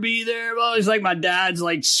better be there. Well, he's like, my dad's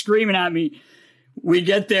like screaming at me. We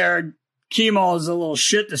get there. Chemo is a little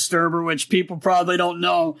shit disturber, which people probably don't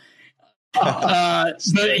know. But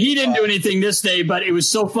he didn't do anything this day, but it was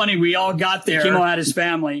so funny. We all got there. Chemo had his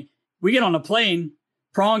family. We get on the plane.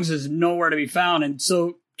 Prongs is nowhere to be found. And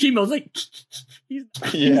so Kimo's like, he's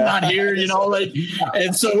not here, you know, like,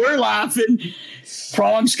 and so we're laughing.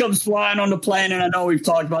 Prongs comes flying on the plane, and I know we've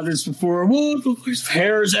talked about this before. Whoa, there's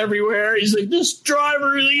hairs everywhere. He's like, this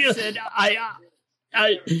driver. He said,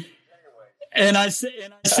 I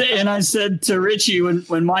said to Richie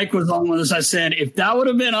when Mike was on with us, I said, if that would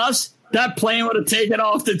have been us, that plane would have taken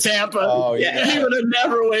off to Tampa. Oh, yeah. He would have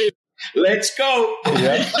never waved. Let's go.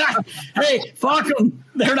 Yeah. Hey, fuck them.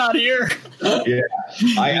 They're not here. Yeah,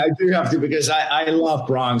 I do have to, because I love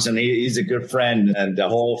Prongs, and he's a good friend and a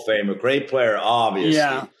Hall of Famer, great player, obviously.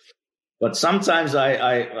 Yeah. But sometimes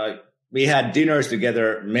we had dinners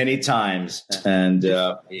together many times, and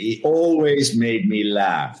he always made me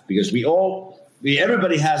laugh, because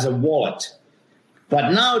everybody has a wallet.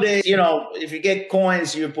 But nowadays, you know, if you get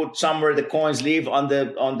coins, you put somewhere the coins leave on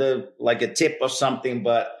the like a tip or something.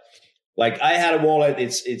 But like I had a wallet,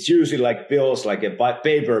 it's usually like bills, like a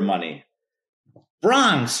paper money.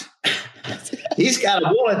 Prongs, he's got a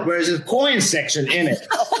wallet where there's a coin section in it.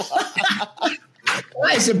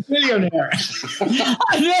 Why is a billionaire?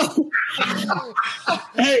 I know.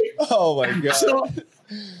 Hey. Oh my God. So,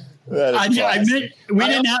 we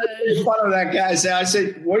didn't have fun of that guy. I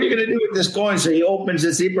said, what are you going to do with this coin? So he opens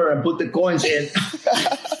the zipper and put the coins in.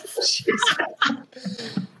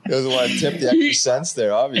 He doesn't want to tip the extra cents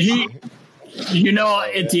there, obviously. You know,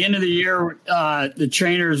 at the end of the year, the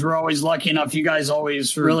trainers were always lucky enough. You guys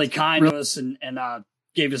always were really kind to us and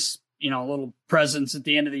gave us, you know, little presents at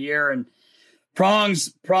the end of the year. And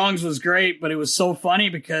Prongs was great, but it was so funny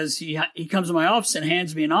because he comes to my office and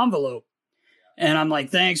hands me an envelope. And I'm like,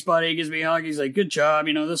 thanks, buddy. He gives me a hug. He's like, good job,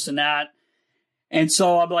 you know, this and that. And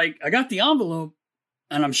so I'm like, I got the envelope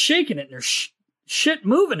and I'm shaking it and there's shit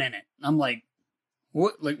moving in it. I'm like,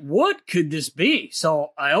 what could this be?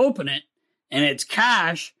 So I open it and it's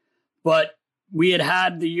cash, but we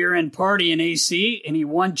had the year-end party in AC and he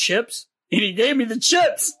won chips and he gave me the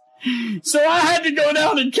chips. So I had to go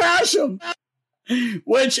down and cash them,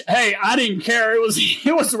 which, hey, I didn't care. It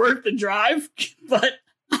was worth the drive, but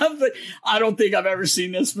I don't think I've ever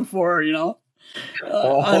seen this before, you know.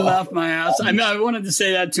 I laughed my ass. I mean, I wanted to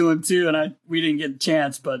say that to him too, and we didn't get a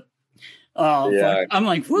chance. But I'm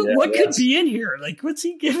like, what could be in here? Like, what's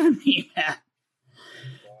he giving me, man?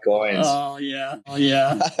 Coins. Oh yeah.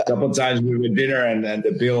 A couple times we were at dinner, and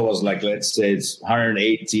the bill was like, let's say it's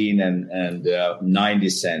 118 and 90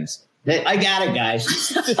 cents. Hey, I got it,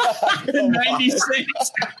 guys. 90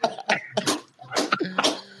 cents.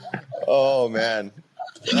 Oh man.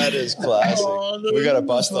 That is classic. We got to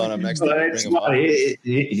bust on him next time. Bring him on.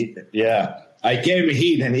 Yeah. I gave him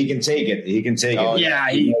heat, and he can take it. He can take it. Yeah.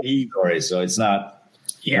 Story, so it's not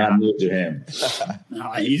new to him.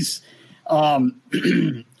 No, he's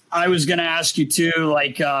I was going to ask you too,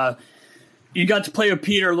 like, you got to play with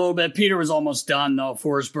Peter a little bit. Peter was almost done though.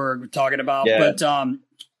 Forsberg we're talking about, but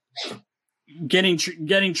getting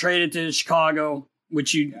traded to Chicago,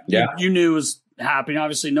 which you knew was happening.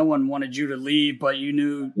 Obviously, no one wanted you to leave, but you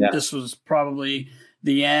knew this was probably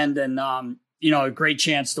the end, and a great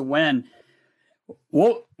chance to win.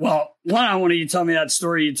 Well, one, I wanted you to tell me that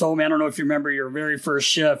story you told me. I don't know if you remember your very first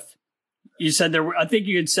shift. You said I think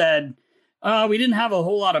you had said, we didn't have a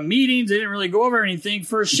whole lot of meetings. They didn't really go over anything.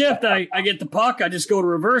 First shift, I get the puck. I just go to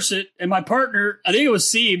reverse it. And my partner, I think it was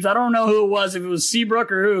Siebes. I don't know who it was, if it was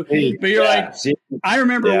Seabrook or who. But you're like, I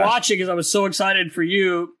remember watching because I was so excited for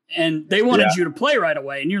you. And they wanted you to play right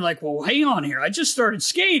away. And you're like, well, hang on here. I just started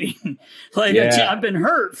skating. I've been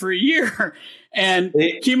hurt for a year. And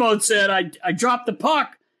Kimo said, I dropped the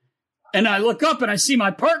puck. And I look up and I see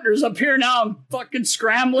my partner's up here now. I'm fucking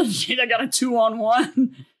scrambling. I got a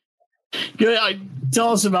 2-on-1. Good. Tell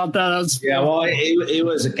us about that. It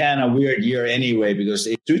was a kind of weird year anyway, because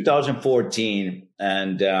it's 2014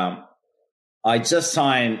 and I just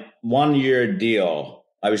signed 1-year deal.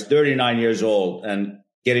 I was 39 years old and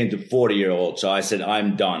getting to 40-year-old. So I said,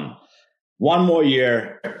 I'm done. 1 more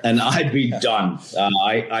year and I'd be done.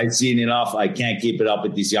 I'd seen enough. I can't keep it up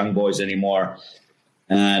with these young boys anymore.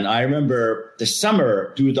 And I remember the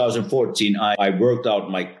summer 2014, I worked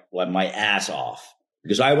out my ass off,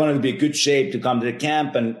 because I wanted to be in good shape to come to the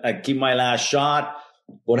camp and keep my last shot.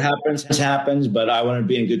 What happens, but I wanted to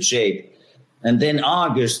be in good shape. And then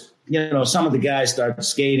August, some of the guys started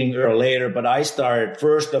skating earlier, later, but I started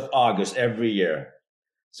 1st of August every year.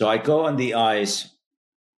 So I go on the ice.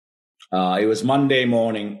 It was Monday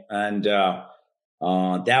morning, and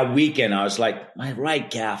that weekend I was like, my right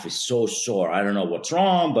calf is so sore. I don't know what's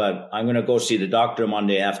wrong, but I'm going to go see the doctor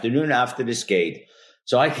Monday afternoon after the skate.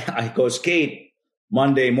 So I go skate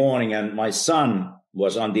Monday morning, and my son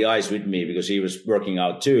was on the ice with me because he was working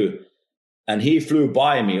out too. And he flew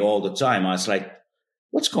by me all the time. I was like,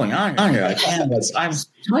 what's going on here? I'm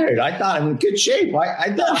tired. I thought I'm in good shape.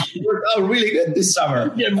 I thought I worked out really good this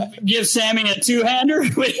summer. Give Sammy a two-hander.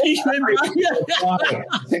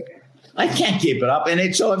 I can't keep it up.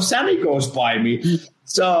 And so if Sammy goes by me,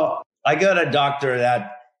 so I got a doctor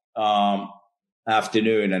that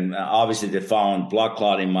afternoon, and obviously they found blood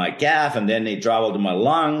clot in my calf, and then they traveled to my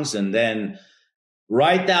lungs, and then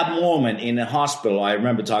right that moment in the hospital, I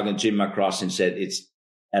remember talking to Jim McCross and said it's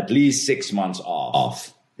at least 6 months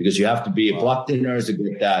off because you have to be a blood thinner to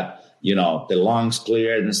get that, the lungs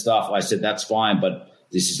cleared and stuff. I said that's fine, but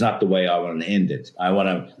this is not the way I want to end it.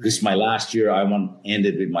 This is my last year. I want to end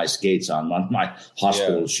it with my skates on, not my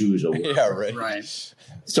hospital shoes or whatever. Yeah, right.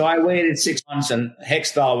 So I waited 6 months, and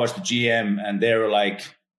Hextall was the GM, and they were like,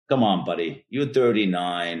 come on, buddy, you're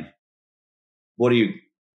 39. What are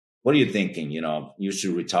you thinking? You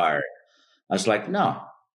should retire. I was like, no,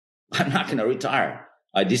 I'm not going to retire.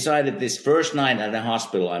 I decided this first night at the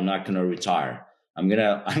hospital, I'm not going to retire. I'm going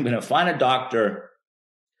to find a doctor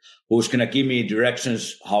who's going to give me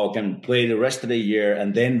directions how I can play the rest of the year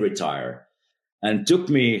and then retire. And took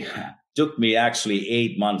me actually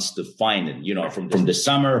 8 months to find it, from the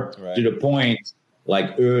summer to the point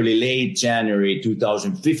like late January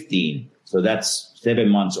 2015. So that's 7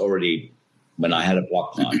 months already when I had a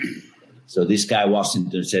blood clot. So this guy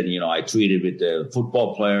Washington said, I treated with the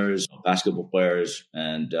football players, basketball players,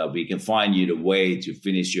 and we can find you the way to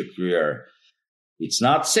finish your career. It's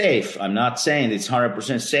not safe. I'm not saying it's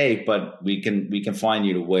 100% safe, but we can find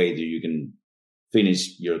you the way that you can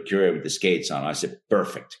finish your career with the skates on. I said,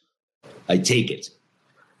 perfect. I take it.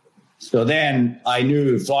 So then I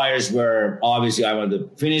knew Flyers were, obviously I wanted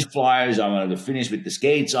to finish Flyers. I wanted to finish with the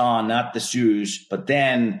skates on, not the shoes. But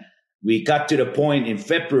then we got to the point in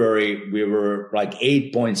February, we were like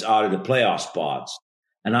 8 points out of the playoff spots.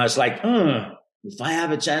 And I was like, if I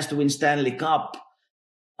have a chance to win Stanley Cup,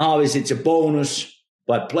 obviously it's a bonus,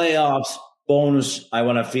 but playoffs, bonus, I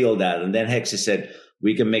want to feel that. And then Hexy said,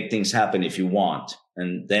 we can make things happen if you want.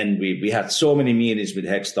 And then we had so many meetings with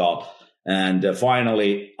Hextall. And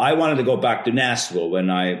finally, I wanted to go back to Nashville when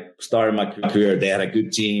I started my career. They had a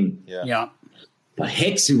good team. Yeah. But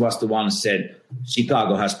Hexy was the one who said,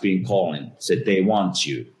 Chicago has been calling, said they want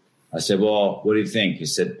you. I said, well, what do you think? He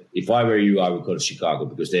said, if I were you, I would go to Chicago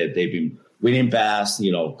because they've been winning past,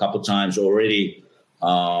 a couple times already.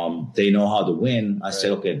 They know how to win. I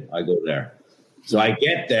said, okay, I go there. So I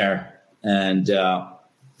get there, and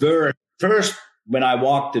first, when I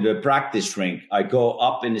walk to the practice rink, I go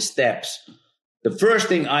up in the steps. The first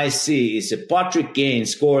thing I see is a Patrick Kane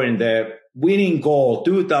scoring the winning goal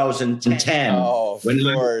 2010 when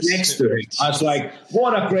I was next to him. I was like,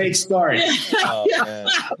 what a great start. But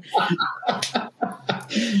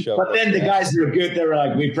then the guys were good. They were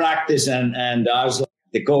like, we practice, and I was like,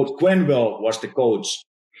 the coach, Quenneville was the coach.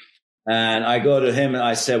 And I go to him and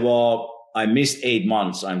I said, well, I missed 8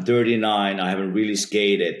 months. I'm 39. I haven't really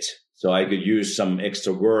skated. So I could use some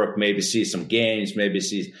extra work, maybe see some games, maybe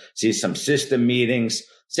see some system meetings.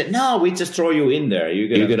 Said, no, we just throw you in there.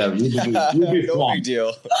 You'll be no fun. big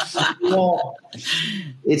deal. Well,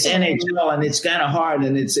 it's NHL and it's kind of hard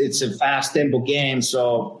and it's a fast tempo game.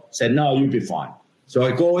 So said, no, you'll be fine. So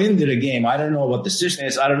I go into the game. I don't know what the system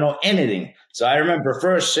is. I don't know anything. So I remember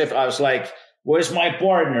first shift, I was like, where's my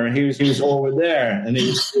partner? And he was over there and he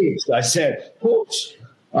was sick. So I said, coach.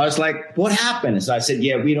 I was like, what happened? So I said,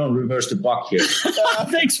 yeah, we don't reverse the puck here.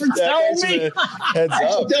 Thanks for telling me. Heads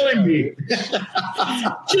up. Telling me.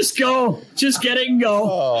 Just go. Just get it and go.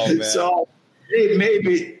 Oh, man. So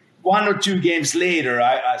maybe 1 or 2 games later,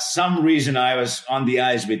 some reason I was on the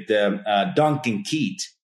ice with Duncan Keith.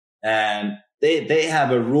 And they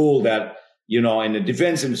have a rule that, in the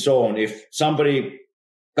defensive zone, if somebody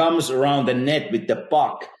comes around the net with the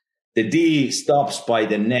puck, the D stops by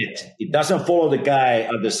the net. It doesn't follow the guy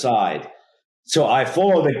on the side. So I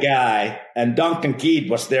follow the guy, and Duncan Keith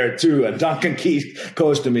was there too. And Duncan Keith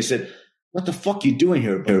goes to me and said, what the fuck you doing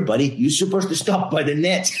here, buddy? You're supposed to stop by the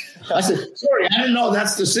net. I said, sorry, I didn't know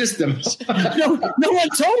that's the system. No one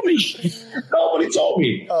told me. Nobody told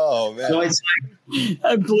me. Oh, man. So it's like,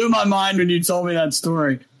 that blew my mind when you told me that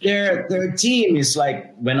story. Their team is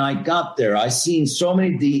like, when I got there, I seen so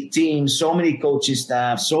many teams, so many coaching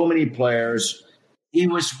staff, so many players. It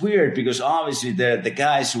was weird because obviously the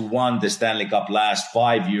guys who won the Stanley Cup last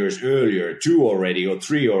 5 years earlier, 2 already or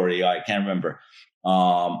 3 already, I can't remember.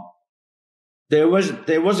 There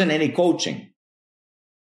wasn't any coaching.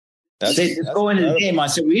 They just go into the game. I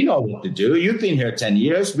said, we know what to do. You've been here 10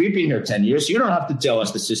 years. We've been here 10 years. You don't have to tell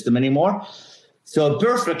us the system anymore. So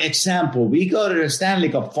perfect example. We go to the Stanley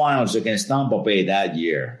Cup Finals against Tampa Bay that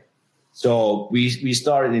year. So we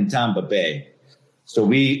started in Tampa Bay. So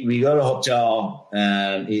we go to a hotel,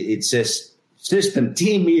 and it says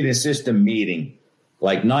team meeting,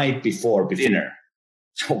 like night before dinner.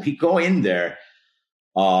 So we go in there,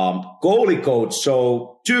 goalie coach.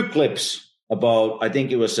 So 2 clips about, I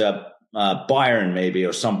think it was Byron maybe,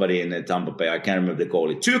 or somebody in the Tampa Bay. I can't remember the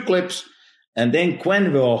goalie. 2 clips. And then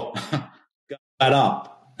Quenneville got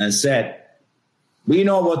up and said, we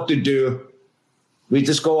know what to do. We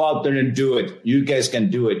just go out there and do it. You guys can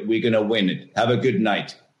do it. We're going to win it. Have a good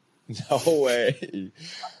night. No way.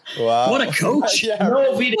 Wow. What a coach. Yeah,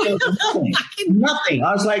 No video, nothing.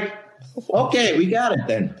 I was like, okay, we got it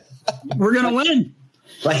then. We're going to win.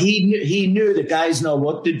 But he knew the guys know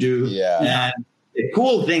what to do. Yeah. And the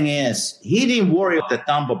cool thing is, he didn't worry about the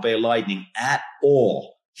Tampa Bay Lightning at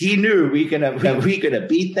all. He knew we're gonna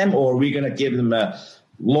beat them, or we're gonna give them a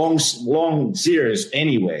long series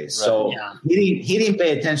anyway. Right. So he didn't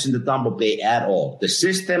pay attention to Tampa Bay at all. The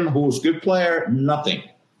system, who's good player, nothing.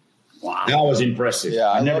 Wow, that was impressive. Yeah,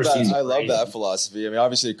 I love that philosophy. I mean,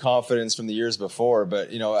 obviously confidence from the years before, but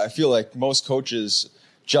I feel like most coaches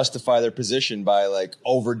justify their position by like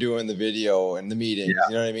overdoing the video and the meeting. Yeah.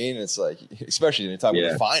 You know what I mean? It's like, especially when you talk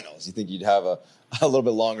about the finals, you think you'd have a little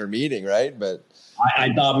bit longer meeting, right? But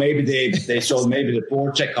I thought maybe they showed maybe the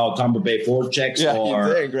forecheck, how Tampa Bay forechecks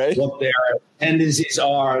or what their tendencies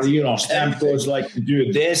are. Stamkos like to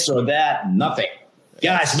do this or that. Nothing.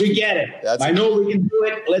 Guys, we get it. I know we can do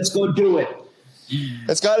it. Let's go do it.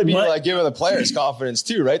 It's got to be like giving the players confidence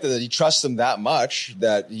too, right? That he trusts them that much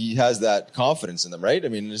that he has that confidence in them, right? I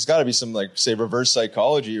mean, there's got to be some like say reverse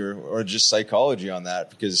psychology or just psychology on that,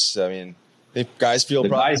 because I mean, if guys feel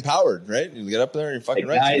empowered, right? You get up there and you're fucking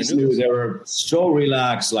right. Guys knew they were so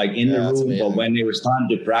relaxed, like in the room, but when it was time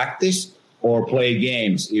to practice or play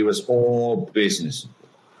games, it was all business.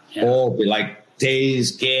 Yeah. All like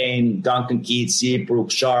Tays, Kane, Duncan Keith,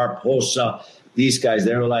 Seabrook, Sharp, Hossa, these guys,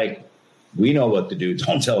 they were like, we know what to do.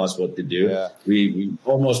 Don't tell us what to do. Yeah. We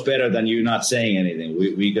almost better than you not saying anything.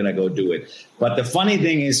 We're going to go do it. But the funny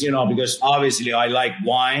thing is, because obviously I like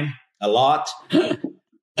wine a lot.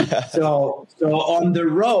 So on the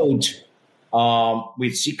road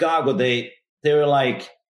with Chicago, they were like,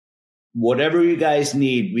 whatever you guys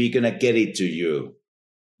need, we're going to get it to you.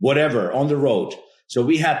 Whatever, on the road. So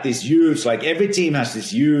we had this huge, like every team has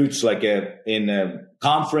this huge, like in a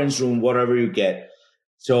conference room, whatever you get.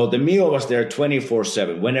 So the meal was there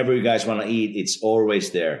 24/7. Whenever you guys want to eat, it's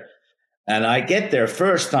always there. And I get there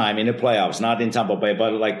first time in the playoffs, not in Tampa Bay,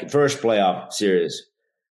 but like first playoff series.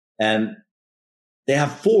 And they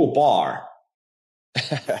have full bar.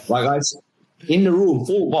 Like I said, in the room,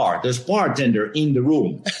 full bar. There's bartender in the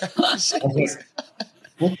room.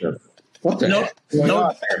 What the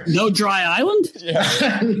heck? No dry island?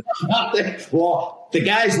 Yeah. Well, the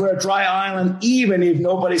guys were a dry island, even if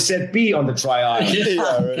nobody said be on the dry island.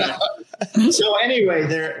 Yeah, right. So anyway,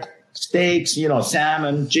 there steaks,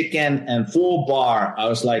 salmon, chicken, and full bar. I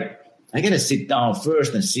was like, I gotta sit down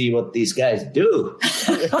first and see what these guys do.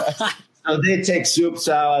 So they take soup,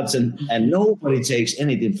 salads, and nobody takes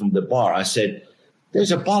anything from the bar. I said,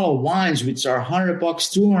 there's a bottle of wines which are $100,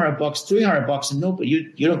 $200, $300, and nobody,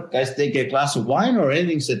 you don't guys take a glass of wine or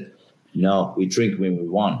anything? Said, no, we drink when we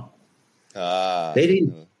won. They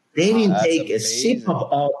didn't take amazing. A sip of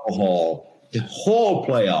alcohol the whole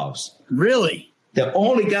playoffs. Really? The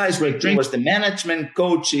only guys who drank was the management,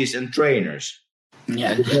 coaches, and trainers.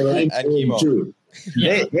 Yeah, and too.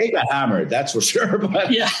 Yeah. They got hammered, that's for sure. But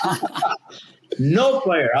no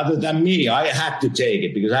player other than me, I had to take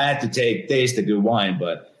it because I had to taste the good wine.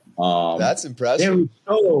 But that's impressive.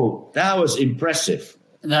 That was impressive.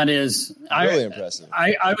 That is really impressive.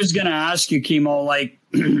 I was going to ask you, Kimo, like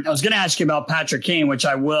I was going to ask you about Patrick Kane, which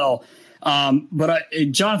I will, but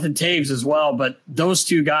Jonathan Toews as well. But those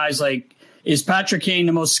two guys, like, is Patrick Kane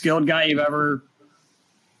the most skilled guy you've ever?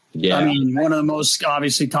 Yeah, I mean, one of the most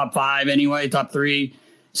obviously top 5 anyway, top 3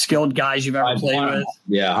 skilled guys you've ever played with.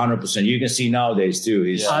 Yeah, 100%. You can see nowadays too.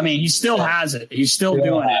 He still has it. He's still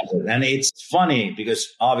doing it. And it's funny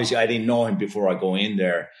because obviously I didn't know him before I go in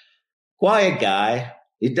there. Quiet guy.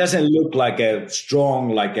 It doesn't look like a strong,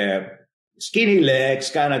 like a skinny legs,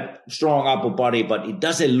 kind of strong upper body, but it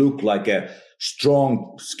doesn't look like a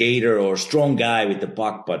strong skater or strong guy with the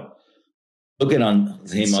puck. But looking on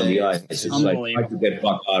him on the ice, it's like hard to get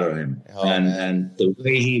puck out of him. And the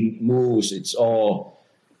way he moves, it's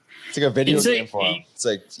like a video game for him. It's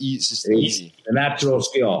like it's just easy. A natural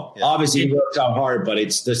skill. Yeah. Obviously, he works out hard, but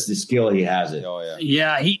it's just the skill he has it. Oh yeah.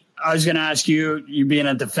 Yeah. I was going to ask you being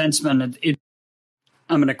a defenseman.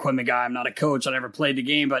 I'm an equipment guy. I'm not a coach. I never played the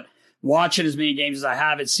game, but watching as many games as I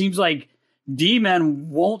have, it seems like D-men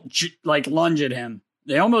won't lunge at him.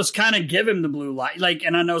 they almost kind of give him the blue light. Like,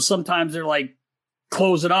 and I know sometimes they're like,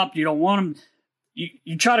 close it up. You don't want him.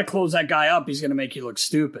 You try to close that guy up, he's going to make you look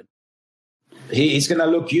stupid. He's going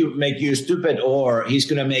to make you stupid, or he's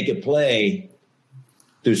going to make a play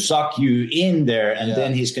to suck you in there, and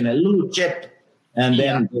then he's going to little chip, and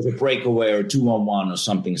then there's a breakaway or 2-on-1 or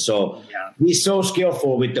something. So he's so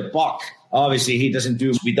skillful with the puck. Obviously, he doesn't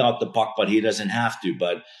do without the puck, but he doesn't have to.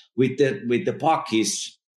 But with the puck,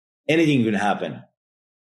 anything can happen.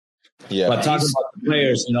 Yeah. But talking about the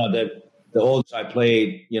players, the olds I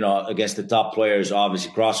played, against the top players,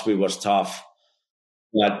 obviously Crosby was tough.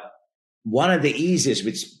 But one of the easiest,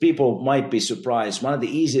 which people might be surprised, one of the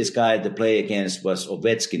easiest guys to play against was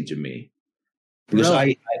Ovechkin to me. Because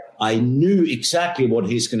I knew exactly what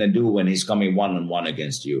he's going to do when he's coming one-on-one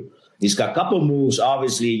against you. He's got a couple moves.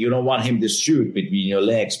 Obviously, you don't want him to shoot between your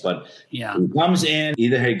legs, but he comes in,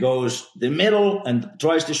 either he goes the middle and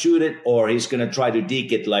tries to shoot it, or he's going to try to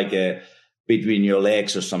deke it like between your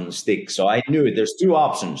legs or some stick. So I knew it. There's two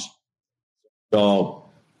options. So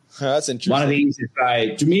that's interesting. One of the easiest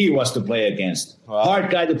guys to me was to play against. Wow. Hard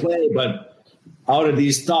guy to play, but out of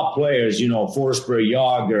these top players, Forsberg,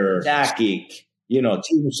 Jagr, Sakic,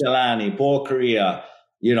 Timo Selänne, Paul Kariya,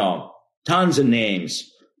 tons of names.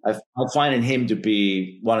 I'm finding him to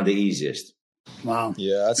be one of the easiest. Wow.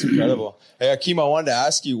 Yeah, that's incredible. Hey, Akeem, I wanted to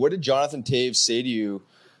ask you, what did Jonathan Toews say to you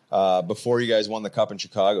before you guys won the Cup in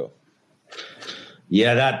Chicago?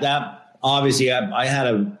 Yeah, that obviously I had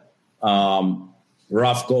a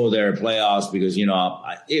rough go there playoffs because,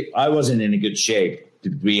 I wasn't in a good shape, to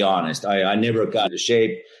be honest. I never got into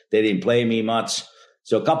shape. They didn't play me much.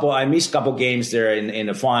 So I missed a couple games there in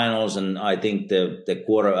the finals, and I think the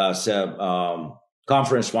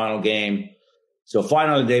conference final game. So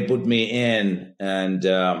finally they put me in, and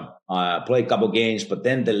I played a couple games. But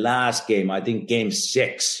then the last game, I think game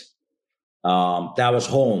 6, that was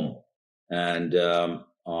home. And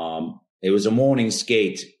it was a morning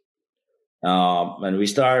skate. And we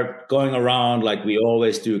start going around like we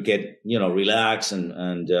always do, get, relax.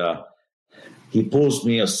 And he pulls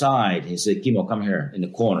me aside. He said, Kimmo, come here in the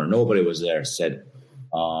corner. Nobody was there. Said,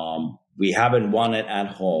 we haven't won it at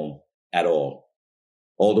home at all.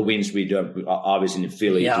 All the wins we do, obviously in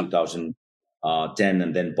Philly, 2010,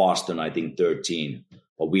 and then Boston, I think 13.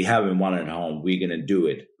 But we haven't won it at home. We're going to do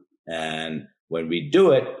it. And when we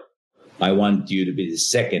do it, I want you to be the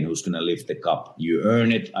second who's going to lift the cup. You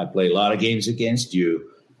earn it. I play a lot of games against you.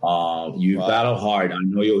 You battle hard. I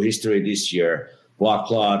know your history this year. Blood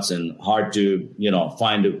clots and hard to,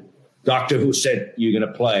 find a doctor who said you're going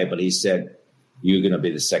to play, but he said you're going to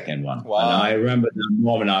be the second one. Wow. And I remember that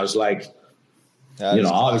moment. I was like,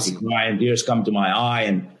 obviously crying, tears come to my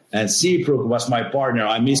eye. And Seabrook was my partner.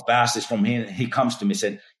 I missed passes from him. He comes to me and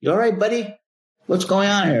said, you all right, buddy? What's going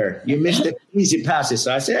on here? You missed the easy passes.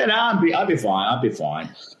 So I said, I'll be fine.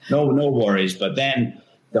 No worries. But then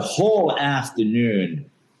the whole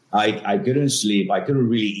afternoon, I couldn't sleep. I couldn't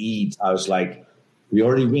really eat. I was like, we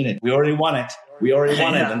already win it. We already won it.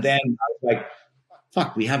 And then I was like,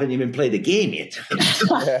 fuck, we haven't even played the game yet.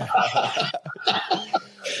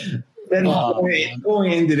 Then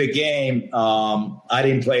going into the game, I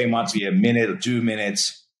didn't play much, a minute or 2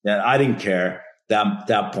 minutes. I didn't care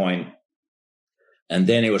that point. And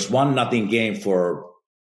then it was 1-0 game for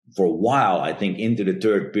a while, I think, into the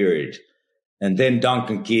third period. And then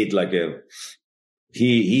Duncan Keith,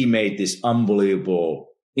 he made this unbelievable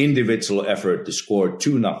individual effort to score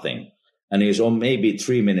 2-0. And it was maybe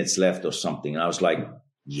 3 minutes left or something. And I was like,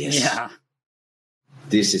 yes,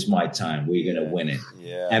 this is my time. We're going to win it.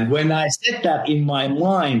 Yeah. And when I said that in my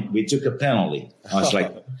mind, we took a penalty. I was like,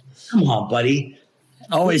 come on, buddy.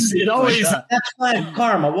 That's fine,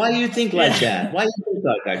 karma. Why do you think like that? Why do you think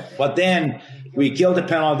like that? But then we killed the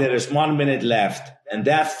penalty. There's 1 minute left. And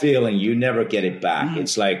that feeling, you never get it back. Mm-hmm.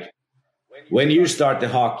 It's like when you start the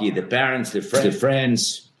hockey, the parents, the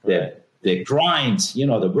friends, the grinds, the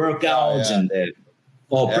workouts and the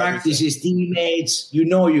practices, teammates, you're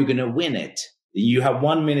going to win it. You have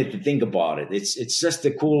 1 minute to think about it. It's just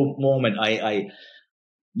a cool moment. I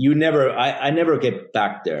never get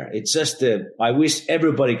back there. It's just I wish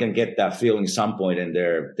everybody can get that feeling some point in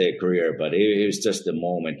their career, but it was just a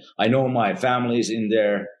moment. I know my family's in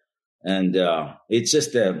there, and it's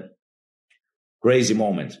just a crazy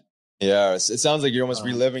moment. Yeah, it sounds like you're almost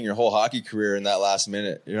reliving your whole hockey career in that last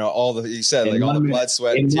minute. All you said, like all the blood,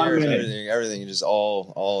 sweat, and tears, everything, just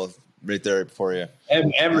all right there for you.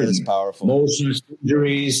 Everything is powerful. Emotions,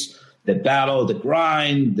 injuries, the battle, the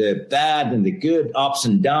grind, the bad and the good, ups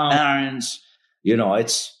and downs.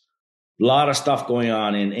 It's a lot of stuff going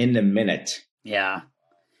on in the minute. Yeah.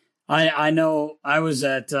 I know I was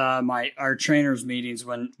at our trainers meetings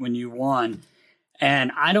when you won,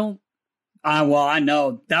 and I know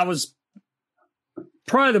that was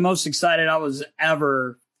probably the most excited I was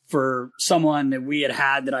ever for someone that we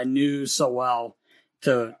had that I knew so well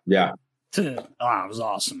it was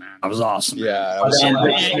awesome, man. It was awesome. Yeah.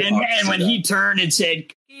 And when he turned and said,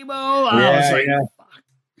 Chemo, I was like, fuck.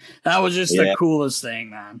 That was just the coolest thing,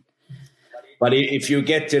 man. But if you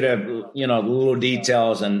get to the, little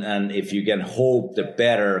details and if you can hope the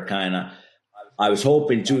better kind of, I was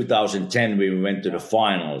hoping 2010 we went to the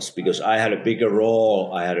finals because I had a bigger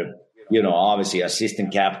role. I had obviously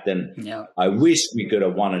assistant captain. Yeah. I wish we could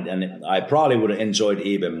have won it, and I probably would have enjoyed it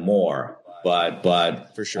even more.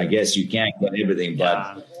 But for sure, I guess you can't get everything.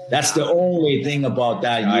 But that's the only thing about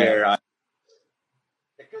that year.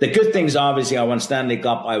 The good things, obviously, I won Stanley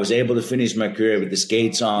Cup. I was able to finish my career with the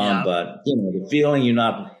skates on. But the feeling you're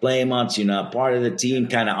not playing much, you're not part of the team,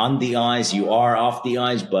 kind of on the ice. You are off the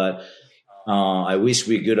ice, but I wish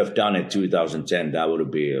we could have done it 2010. That would have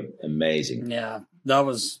been amazing. Yeah, that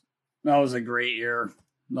was a great year.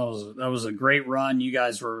 That was a great run. You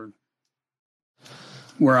guys were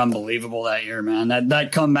unbelievable that year, man.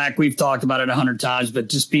 That comeback, we've talked about it 100 times, but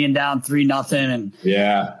just being down 3-0 and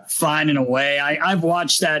finding a way. I've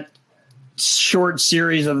watched that short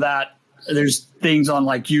series of that. There's things on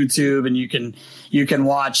like YouTube, and you can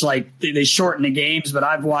watch, like they shorten the games, but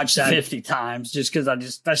I've watched that 50 times just because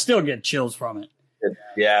I still get chills from it.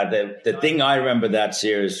 Yeah, the thing I remember that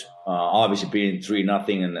series, obviously being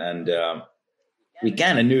 3-0, and we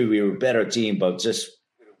kind of knew we were a better team, but just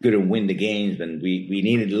couldn't win the games, and we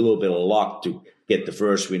needed a little bit of luck to get the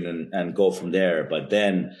first win and go from there. But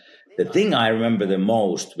then the thing I remember the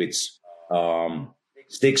most, which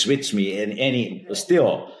sticks with me,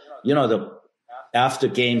 after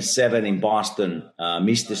Game 7 in Boston,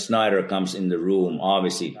 Mr. Snyder comes in the room,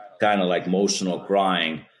 obviously kind of like emotional,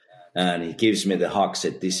 crying, and he gives me the hug,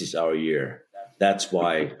 said, "This is our year. That's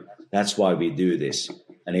why we do this."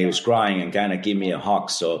 And he was crying and kind of gave me a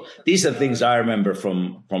hug. So these are things I remember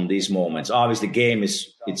from these moments. Obviously, the game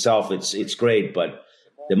itself, it's great, but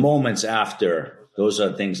the moments after, those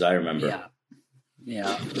are things I remember.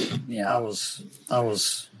 Yeah.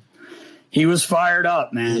 He was fired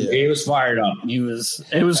up, man. Yeah. He was fired up.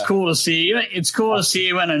 It was cool to see. It's cool to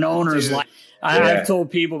see when an owner's like, I've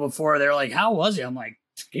told people before, they're like, how was he? I'm like,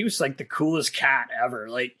 he was like the coolest cat ever.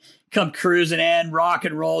 Like, come cruising in, rock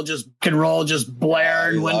and roll, just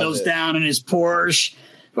blaring, windows down in his Porsche.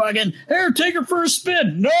 Fucking, here, take her for a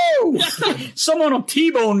spin. No! Someone will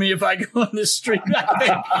T-bone me if I go on the street.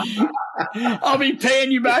 I'll be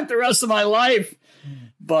paying you back the rest of my life.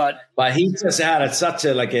 But he just had such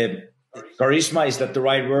a charisma, is that the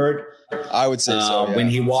right word? I would say so. Yeah. When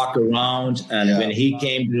he walked around and when he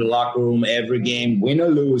came to the locker room every game, win or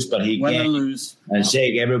lose, but he came and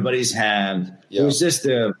shake everybody's hand. Yeah. It was just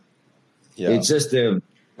it's just the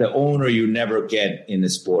owner you never get in the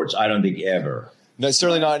sports. I don't think ever. No,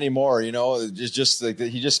 certainly not anymore. It's just like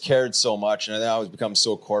he just cared so much, and now it's become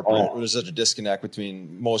so corporate. There's such a disconnect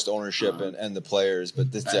between most ownership and the players.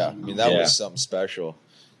 But that was something special.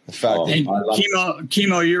 The fact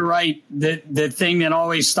Chemo, you're right. The thing that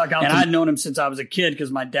always stuck out, and I'd known him since I was a kid because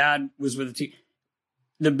my dad was with the team.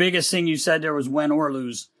 The biggest thing you said there was win or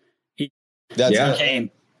lose. He came.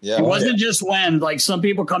 Yeah, it wasn't just when. Like some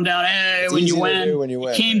people come down, hey, when you win.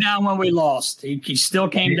 He came down when we lost. He still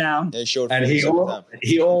came down. They showed, and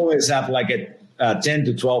he always had like a 10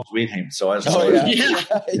 to 12 with him. So of course.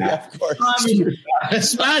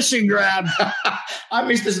 Smash and grab. I'm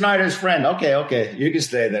Mr. Snyder's friend. Okay, you can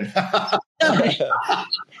stay then.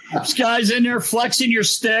 This guy's in there flexing your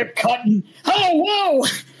stick, cutting. Oh, whoa.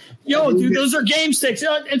 Yo, dude, those are game sticks.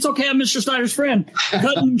 It's okay, I'm Mr. Snyder's friend.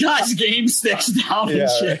 Cutting guys' game sticks down and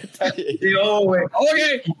shit.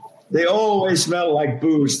 They always smell like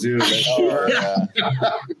booze, dude.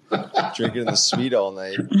 Drinking the sweet all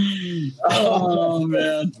night. Oh,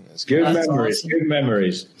 man. Good memories. Awesome. Good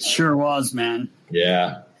memories. Sure was, man.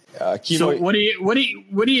 Yeah. So what do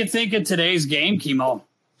you think of today's game, Chemo?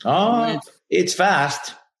 It's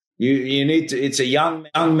fast. You need to. It's a young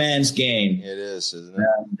man's game. It is, isn't it?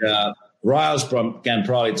 And Riles can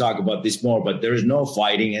probably talk about this more, but there is no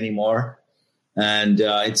fighting anymore, and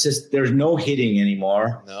it's just there's no hitting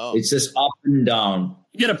anymore. No, it's just up and down.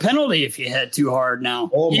 You get a penalty if you hit too hard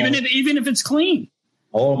now, even if it's clean.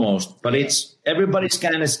 Almost, but it's everybody's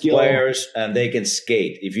kind of skilled players, and they can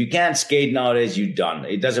skate. If you can't skate nowadays, you're done.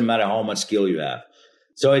 It doesn't matter how much skill you have.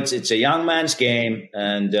 So it's a young man's game,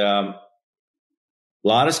 and a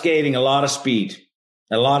lot of skating, a lot of speed,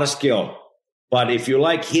 a lot of skill. But if you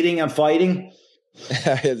like hitting and fighting,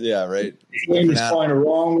 Yeah, right. The game is going the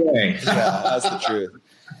wrong way. Yeah, that's the truth.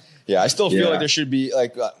 Yeah, I still feel like there should be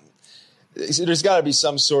like there's got to be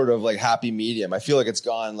some sort of like happy medium. I feel like it's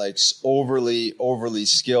gone like overly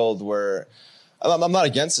skilled. Where I'm not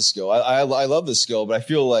against the skill. I love the skill, but I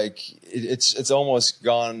feel like it's almost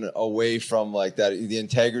gone away from like that the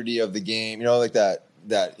integrity of the game. You know, like that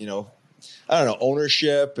you know, I don't know,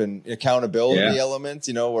 ownership and accountability element.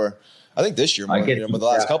 You know, where I think this year, more, but the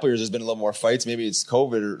last couple of years, there's been a little more fights. Maybe it's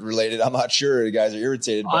COVID related. I'm not sure. The guys are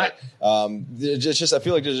irritated, but just I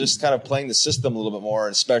feel like they're just kind of playing the system a little bit more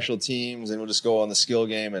and special teams, and we'll just go on the skill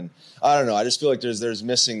game. And I don't know. I just feel like there's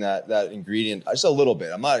missing that ingredient just a little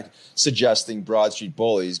bit. I'm not suggesting Broad Street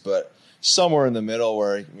bullies, but somewhere in the middle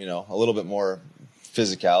where you know a little bit more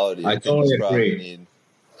physicality. I totally agree.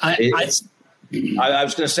 I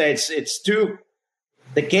was going to say it's too.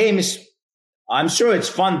 The game is. I'm sure it's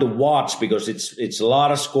fun to watch because it's a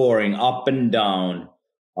lot of scoring up and down.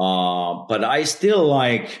 But I still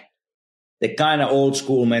like the kind of old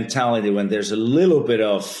school mentality when there's a little bit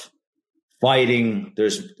of fighting,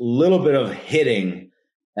 there's a little bit of hitting,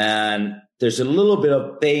 and there's a little bit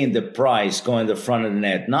of paying the price going to the front of the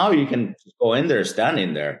net. Now you can go in there, stand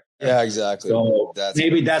in there. Yeah, exactly. So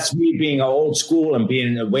maybe that's me being old school and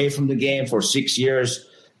being away from the game for 6 years.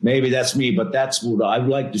 Maybe that's me, but that's what I would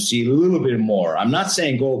like to see a little bit more. I'm not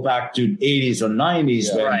saying go back to 80s or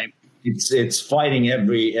 90s when it's fighting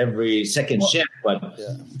every second shift, but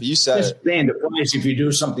you said just paying the price. If you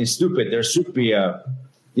do something stupid, there should be a,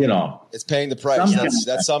 you know. It's paying the price.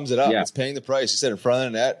 That sums it up. Yeah. It's paying the price. You said in front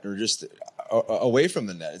of the net or just away from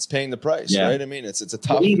the net. It's paying the price, right? I mean, it's a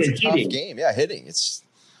tough game. Yeah, hitting.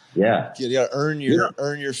 You got to earn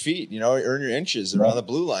your feet, you know, earn your inches around the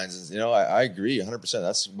blue lines. You know, I agree 100%.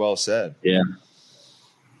 That's well said. Yeah.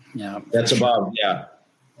 That's about,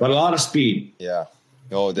 but a lot of speed. Yeah.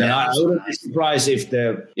 Oh, and I wouldn't be surprised if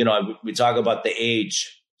we talk about the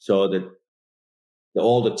age. So that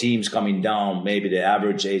all the teams coming down, maybe the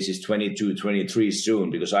average age is 22, 23 soon,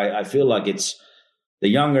 because I feel like it's the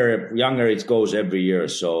younger it goes every year.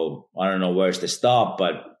 So I don't know where's the stop,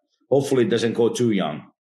 but hopefully it doesn't go too young.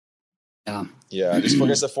 Yeah. I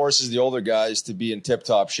guess it forces the older guys to be in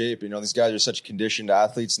tip-top shape. You know, these guys are such conditioned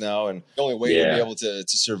athletes now, and the only way to be able to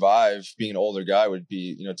survive being an older guy would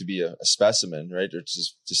be, you know, to be a specimen, right? Or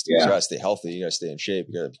just you gotta stay healthy, you gotta stay in shape,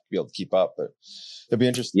 you gotta be able to keep up. But it'll be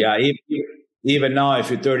interesting. Yeah, even now, if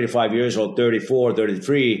you're 35 years old, 34,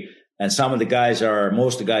 33, and most of the guys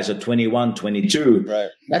are 21, 22. Right.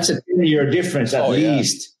 That's a 10-year difference at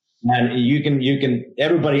least. And you can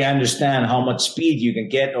everybody understand how much speed you can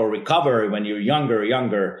get or recover when you're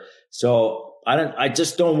younger. So I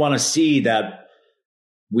just don't want to see that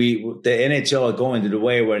the NHL are going to the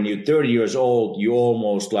way when you're 30 years old, you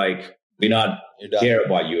almost like we not care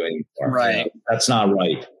about you anymore. Right. That's not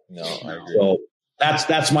right. No, I agree. So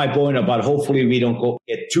that's my point about hopefully we don't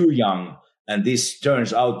get too young and this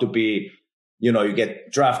turns out to be, you know, you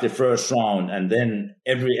get drafted first round, and then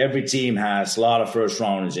every team has a lot of first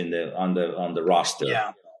rounders on the roster.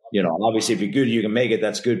 Yeah. You know, obviously if you're good, you can make it.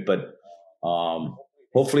 That's good, but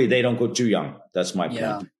hopefully they don't go too young. That's my point.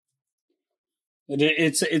 Yeah.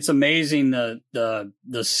 It's amazing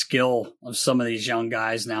the skill of some of these young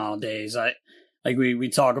guys nowadays. We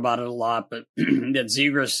talk about it a lot, but that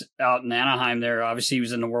Zegras out in Anaheim there, obviously he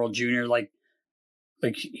was in the World Junior, like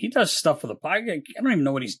he does stuff with a puck. I don't even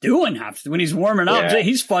know what he's doing when he's warming up. Yeah.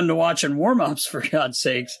 He's fun to watch in warm-ups, for God's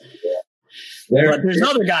sakes. Yeah. But there's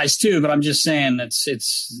other guys too, but I'm just saying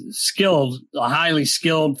it's skilled, highly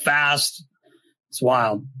skilled, fast. It's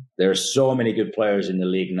wild. There's so many good players in the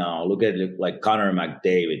league now. Look at it, like Connor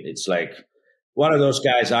McDavid. It's like one of those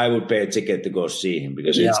guys I would pay a ticket to go see him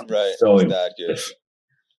because it's so that good.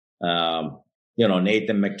 You know,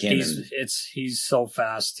 Nathan McKinnon. He's so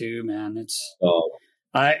fast too, man.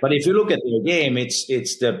 But if you look at their game, it's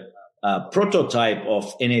the prototype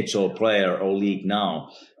of NHL player or league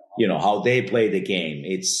now. You know, how they play the game.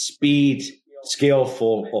 It's speed,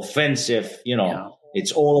 skillful, offensive. You know,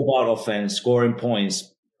 it's all about offense, scoring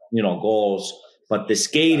points, you know, goals. But the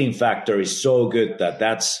skating factor is so good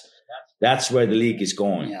that's where the league is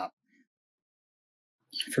going. Yeah,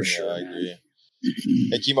 for sure. I agree.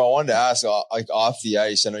 Hey, Kimmo, I wanted to ask, like off the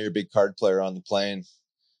ice, I know you're a big card player on the plane.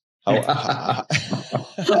 I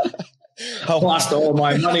lost all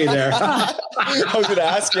my money there. I was going to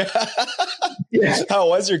ask you, how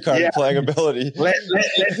was your card playing ability? Let's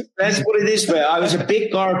put it this way. I was a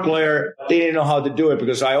big card player. Didn't know how to do it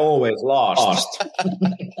because I always lost.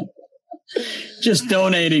 Just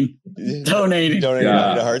donating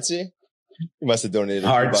to Hartsey? You must have donated.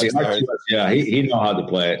 Hartsey, yeah, he know how to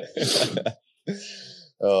play it.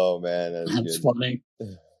 Oh man, that's funny.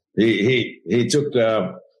 He took.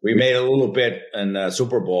 We made a little bet in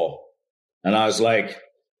Super Bowl, and I was like,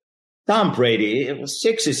 Tom Brady. It was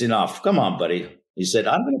 6 is enough. Come on, buddy. He said,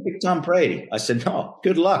 I'm going to pick Tom Brady. I said, no.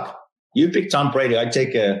 Good luck. You pick Tom Brady. I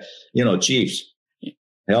take Chiefs.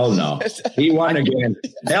 Hell no. He won again.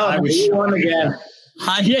 He won again.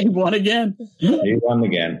 He won again. He won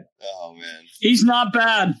again. Oh man, he's not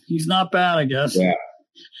bad. He's not bad, I guess. Yeah.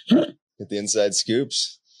 Get the inside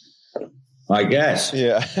scoops. I guess.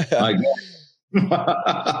 Yeah. I guess.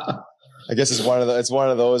 I guess it's one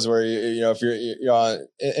of those where if you're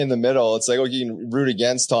in the middle, it's like, okay, you can root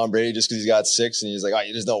against Tom Brady just because he's got 6, and he's like, oh,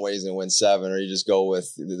 you just don't way he's gonna win 7, or you just go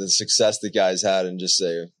with the success the guy's had and just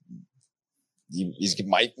say he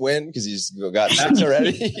might win because he's got 6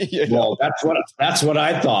 already. Well, that's what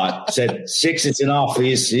I thought. Said 6 is enough.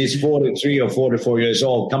 He's 43 or 44 years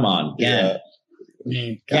old. Come on, can't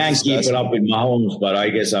keep it up with Mahomes, but I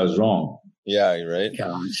guess I was wrong. Yeah, you're right.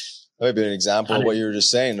 Gosh. That would be an example of what you were just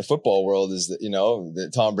saying. The football world is that,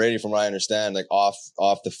 that Tom Brady, from what I understand, like off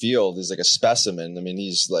the field is like a specimen. I mean,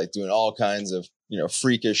 he's like doing all kinds of,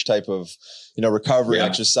 freakish type of, recovery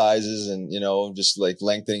exercises and, just like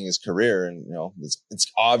lengthening his career. And,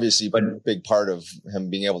 it's obviously a big part of him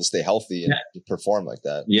being able to stay healthy and to perform like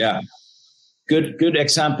that. Yeah. Good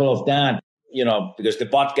example of that, because the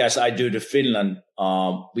podcast I do to Finland,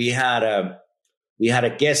 we had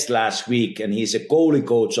a guest last week, and he's a goalie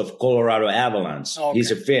coach of Colorado Avalanche. Okay.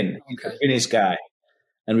 He's a Finnish guy.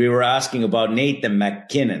 And we were asking about Nathan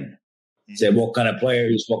McKinnon. He said what kind of player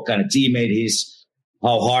he is, what kind of teammate he is,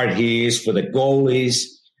 how hard he is for the goalies.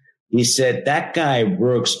 He said that guy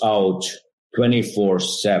works out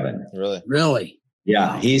 24/7. Really?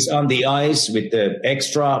 Yeah. He's on the ice with the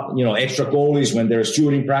extra goalies when there's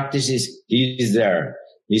shooting practices. He's there.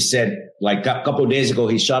 He said, like a couple of days ago,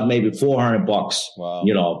 he shot maybe $400,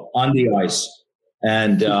 on the ice.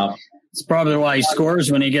 And it's probably why he scores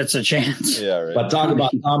when he gets a chance. Yeah, right. But talk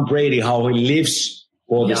about Tom Brady, how he lives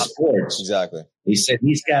for the sports. Exactly. He said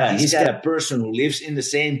he's got a person who lives in the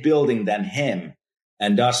same building than him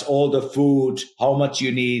and does all the food, how much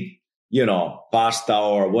you need, pasta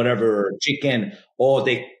or whatever, chicken, or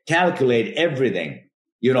they calculate everything.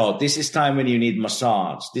 This is time when you need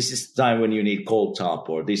massage. This is time when you need cold top,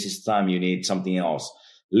 or this is time you need something else.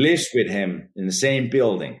 Lives with him in the same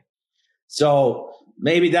building. So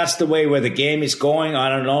maybe that's the way where the game is going. I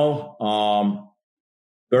don't know.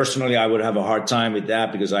 Personally, I would have a hard time with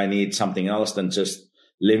that because I need something else than just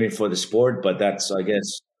living for the sport. But that's the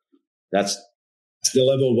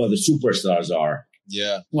level where the superstars are.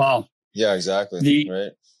 Yeah. Wow. Yeah, exactly.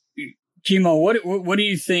 Right. Kimmo, what do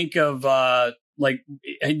you think of, like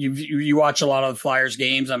you watch a lot of the Flyers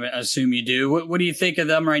games. I assume you do. What do you think of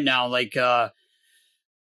them right now? Like, I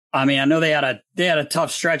know they had a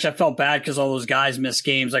tough stretch. I felt bad because all those guys missed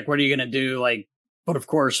games. Like, what are you going to do? Like, but of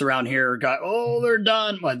course around here, they're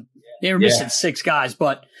done. But they were missing 6 guys.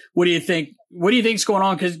 But what do you think? What do you think's going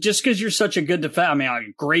on? Because you're such a good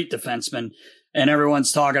great defenseman, and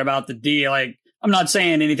everyone's talking about the D. Like, I'm not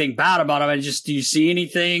saying anything bad about him. Do you see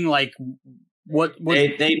anything like? What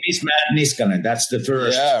they miss Matt Niskanen. That's the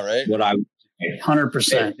first. Yeah, right. What I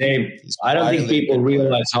 100%. I don't think people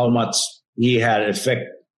realize how much he had effect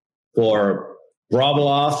for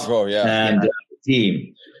Bravlov and the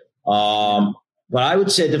team. But I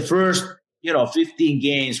would say the first 15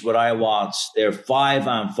 games what I watched, their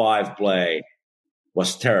 5-on-5 play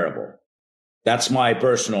was terrible. That's my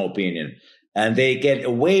personal opinion, and they get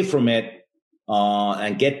away from it.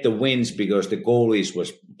 And get the wins because the goalies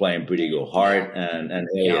was playing pretty good. Hart and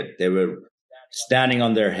Elliott, they were standing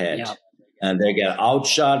on their head. Yep. And they get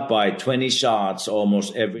outshot by 20 shots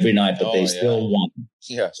almost every night, but they still won.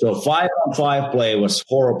 Yeah. So 5-on-5 play was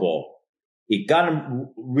horrible. It got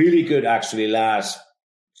really good actually last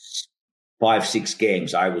 5-6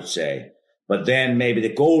 games, I would say. But then maybe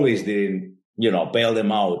the goalies didn't, bail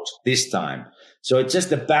them out this time. So it's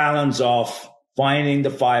just a balance of finding the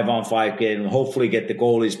 5-on-5 game and hopefully get the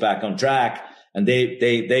goalies back on track, and they're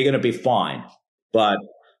going to be fine. But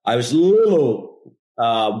I was a little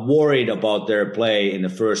worried about their play in the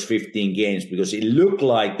first 15 games because it looked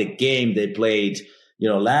like the game they played,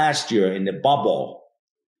 last year in the bubble.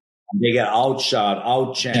 They got outshot,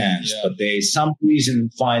 outchanced, but they some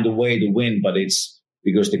reason find a way to win, but it's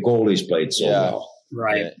because the goalies played so well.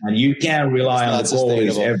 Right. And you can't rely on the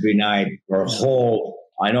goalies every night or a whole.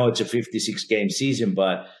 I know it's a 56-game season,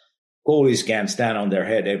 but goalies can't stand on their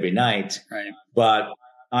head every night. Right. But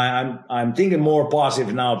I'm thinking more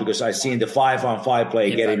positive now because I've seen the 5-on-5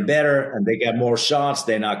 play getting better, and they get more shots.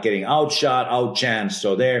 They're not getting outshot, outchanced,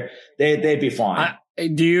 so they be fine.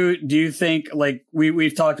 Do you think, like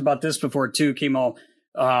we've talked about this before too, Kimo?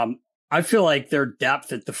 I feel like their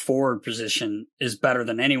depth at the forward position is better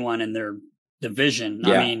than anyone in their division.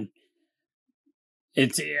 Yeah. I mean,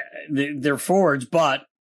 they're forwards, but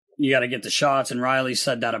you got to get the shots. And Riley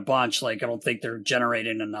said that a bunch. Like, I don't think they're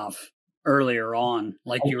generating enough earlier on,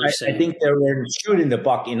 like you were saying. I think they were shooting the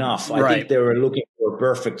puck enough. I think they were looking for a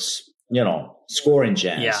perfect, scoring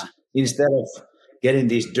chance instead of getting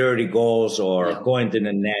these dirty goals or going to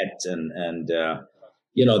the net. And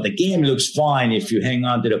the game looks fine if you hang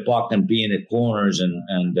on to the puck and be in the corners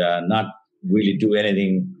and not really do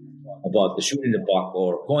anything about the shooting the puck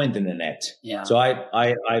or going to the net. Yeah. So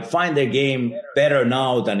I find their game better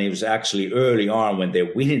now than it was actually early on when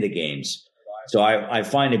they're winning the games. So I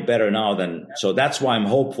find it better now so that's why I'm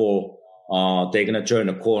hopeful they're going to turn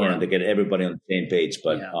the corner and to get everybody on the same page.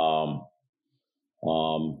 But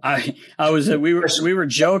we were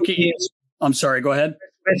joking. I'm sorry, go ahead.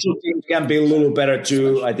 Special teams can be a little better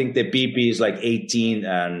too. I think the BP is like 18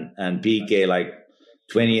 and PK like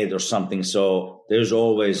 28 or something. So there's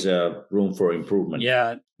always room for improvement.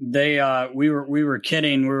 Yeah, we were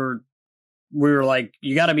kidding. We were like,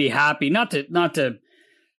 you got to be happy, not to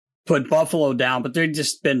put Buffalo down, but they've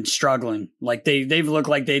just been struggling. Like they've looked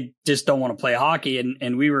like they just don't want to play hockey.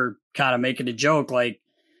 And we were kind of making a joke like,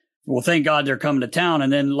 well, thank God they're coming to town.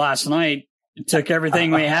 And then last night it took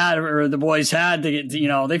everything we had or the boys had to get,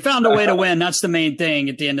 they found a way to win. That's the main thing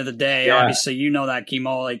at the end of the day. Yeah. Obviously, that,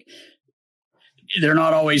 Kimo, like they're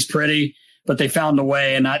not always pretty, but they found a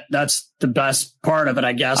way. And that's the best part of it,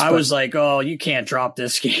 I guess. I was like, oh, you can't drop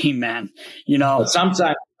this game, man. But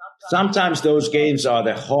sometimes those games are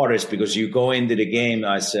the hardest because you go into the game.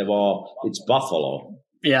 I said, well, it's Buffalo.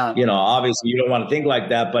 Yeah. Obviously you don't want to think like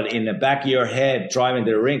that, but in the back of your head, driving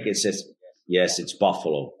to the rink, it says, yes, it's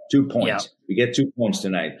Buffalo. 2 points. Yeah. We get 2 points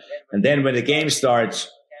tonight. And then when the game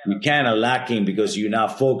starts, you're kind of lacking because you're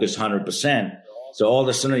not focused 100%. So all of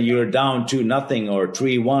a sudden you're down 2-0 or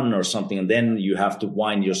 3-1 or something. And then you have to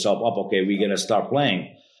wind yourself up. Okay, we're going to start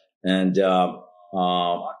playing. And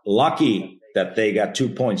lucky that they got 2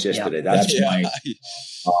 points yesterday. Yeah. That's why.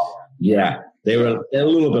 They were a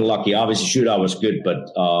little bit lucky. Obviously, shootout was good,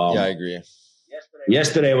 but I agree.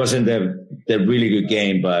 Yesterday wasn't the really good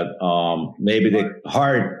game, but maybe the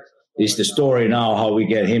heart is the story now. How we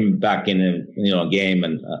get him back in a game,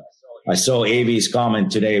 and I saw AV's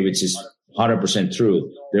comment today, which is 100%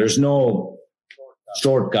 true. There's no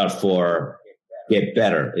shortcut for get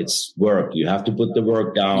better. It's work. You have to put the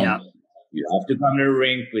work down. Yeah. You have to come to the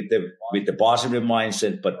rink with the positive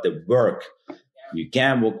mindset, but the work, you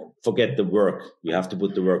can't forget the work. You have to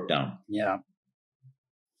put the work down. Yeah.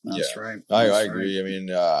 That's right. I agree. I mean,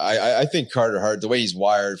 I think Carter Hart, the way he's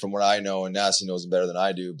wired from what I know, and Nasty knows him better than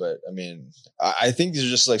I do, but I mean, I think these are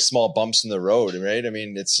just like small bumps in the road, right? I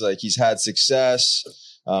mean, it's like he's had success.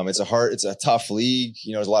 It's a tough league.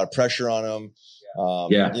 There's a lot of pressure on him.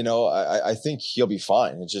 I think he'll be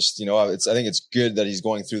fine. It's just, I think it's good that he's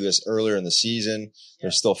going through this earlier in the season.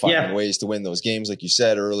 They're still finding ways to win those games, like you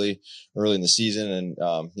said, early in the season.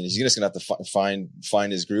 And, he's just going to have to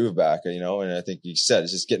find his groove back, and I think he said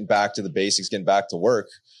it's just getting back to the basics, getting back to work.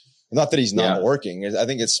 Not that he's not working. I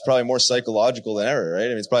think it's probably more psychological than ever, right? I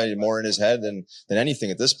mean, it's probably more in his head than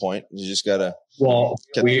anything at this point. You just got to. Well,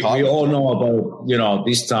 we all know about,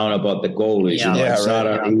 this town about the goalies. Yeah. It's not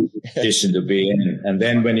a easy position to be in. And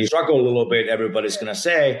then when you struggle a little bit, everybody's going to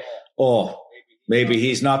say, oh, maybe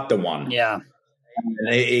he's not the one. Yeah.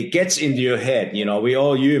 And it gets into your head. We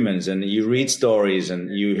all humans, and you read stories and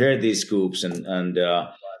you hear these scoops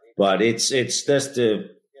but it's just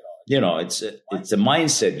it's a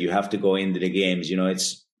mindset. You have to go into the games.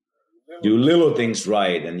 It's do little things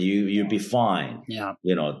right, and you'll be fine. Yeah.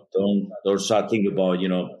 Don't start thinking about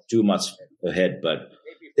too much ahead, but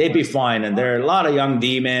they'd be fine. And there are a lot of young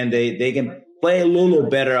D-men. They can play a little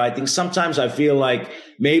better. I think sometimes I feel like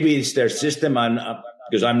maybe it's their system, and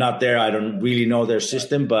because I'm not there, I don't really know their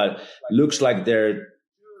system. But looks like they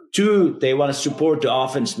want to support the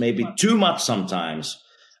offense maybe too much sometimes.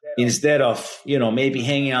 Instead of, maybe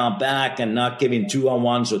hanging out back and not giving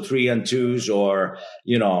 2-on-1s or 3-on-2s or,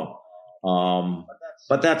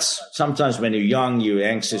 but that's sometimes when you're young, you're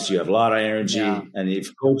anxious, you have a lot of energy. Yeah. And if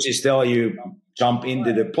coaches tell you jump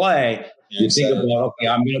into the play, you think about, okay,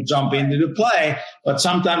 I'm going to jump into the play, but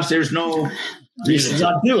sometimes there's no reason to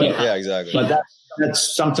not do it. Yeah, exactly. But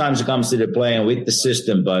that's sometimes it comes to the play and with the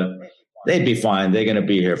system, but they'd be fine. They're going to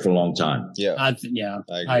be here for a long time. Yeah.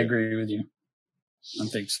 I agree with you. I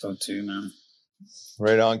think so too, man.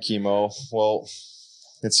 Right on, Kimo. Well,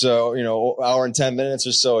 It's hour and 10 minutes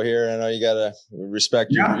or so here. I know you gotta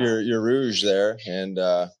respect your rouge there, and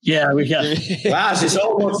we got glass is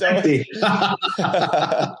almost empty.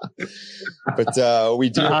 But we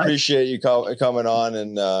do appreciate you coming on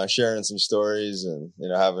and sharing some stories, and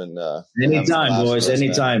having anytime, boys.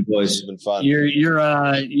 Anytime, boys. It's been fun. You're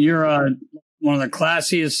one of the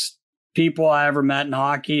classiest people I ever met in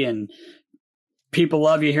hockey, and people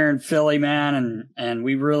love you here in Philly, man, and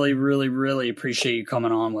we really, really, really appreciate you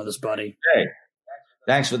coming on with us, buddy. Hey,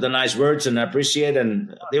 thanks for the nice words, and I appreciate it,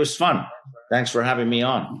 and it was fun. Thanks for having me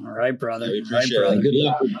on. All right, brother. Yeah, we appreciate it. Good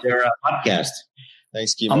luck with your podcast.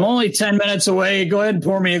 Thanks, Kimo. I'm only 10 minutes away. Go ahead and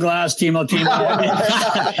pour me a glass, Timo.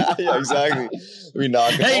 Yeah, exactly. We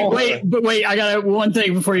knock it over. Wait, I got one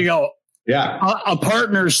thing before you go. Yeah. A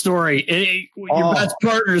partner story. Your best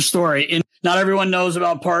partner story. And not everyone knows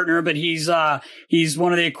about Partner, but he's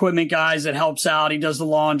one of the equipment guys that helps out. He does the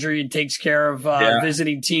laundry and takes care of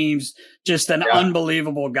visiting teams. Just an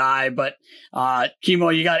unbelievable guy. But Kimo,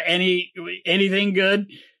 you got anything good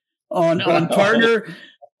on Partner?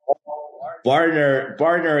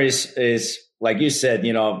 Partner is like you said,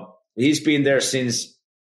 he's been there since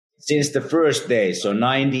the first day, so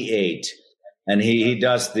 98. And he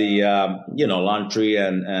does the laundry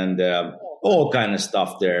and all kind of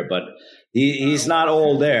stuff there, but he's not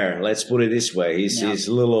all there. Let's put it this way: he's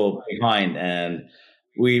a little behind, and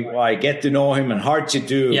I get to know him, and hard to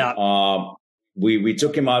do. Yeah. We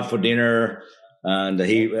took him out for dinner, and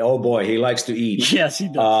he likes to eat. Yes, he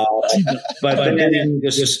does. But then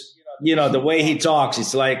just the way he talks,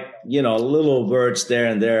 it's like little words there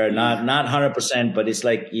and there, not 100%, but it's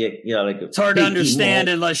like like it's hard to understand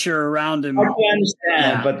unless you're around him. Hard to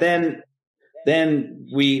understand, but then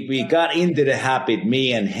we got into the habit,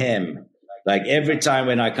 me and him. Like every time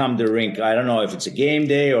when I come to the rink, I don't know if it's a game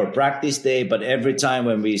day or practice day, but every time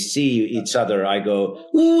when we see each other, I go,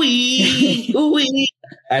 ooh-wee, ooh-wee.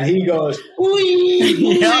 And he goes,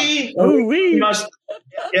 ooh-wee, ooh-wee.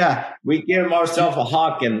 We give ourselves a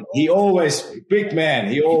hug, and he always, big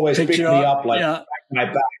man, picked me up like my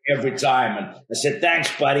back every time. And I said,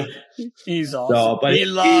 thanks, buddy. He's awesome. So, but he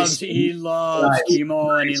loves Kimo,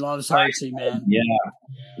 and he loves Hartsey, man.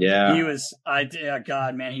 Yeah. He was,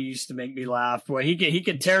 God, man, he used to make me laugh. Boy, he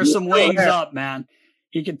could tear some wings up, man.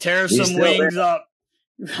 He could tear some wings up.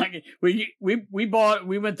 We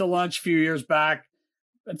went to lunch a few years back.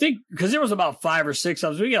 I think because there was about 5 or 6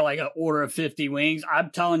 of us. We got like an order of 50 wings.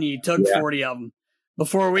 I'm telling you, he took 40 of them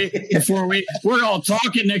before we're all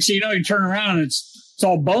talking. Next thing you know, you turn around and it's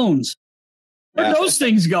all bones. Where those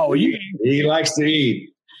things go? He likes to eat.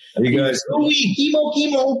 He goes,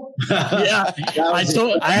 Kimo. Yeah,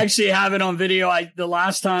 I actually have it on video. The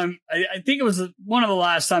last time, I think it was one of the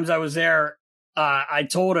last times I was there, I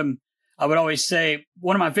told him, I would always say,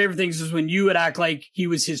 one of my favorite things is when you would act like he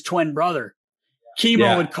was his twin brother.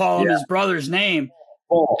 Kimo would call him his brother's name,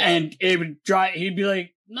 and it would he'd be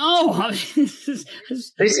like, no, this is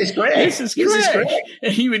Greg. This is Greg.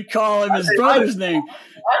 And he would call him his brother's name.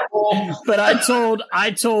 But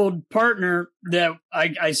I told Partner that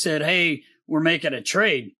I said, hey, we're making a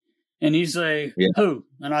trade. And he's like, who?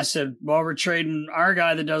 And I said, well, we're trading our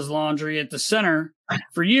guy that does laundry at the center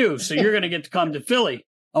for you. So you're going to get to come to Philly.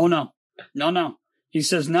 Oh, no. He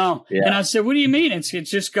says, no. Yeah. And I said, what do you mean? It's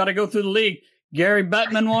just got to go through the league. Gary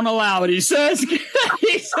Bettman won't allow it. He said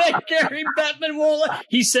Gary Bettman won't.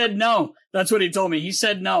 He said no. That's what he told me. He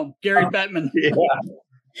said no. Gary Bettman. Yeah.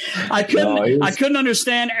 I couldn't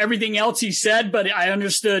understand everything else he said, but I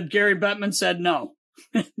understood Gary Bettman said no.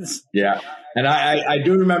 Yeah, and I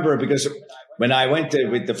do remember because when I went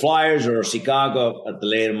with the Flyers or Chicago at the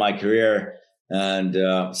late of my career, and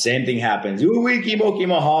same thing happens.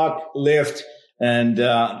 Kimo Hawk lift, and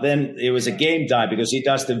then it was a game time because he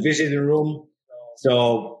does the visiting room.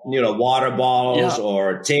 So, water bottles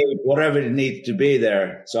or tape, whatever it needs to be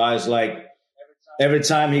there. So I was like, every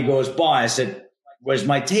time he goes by, I said, where's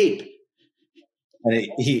my tape? And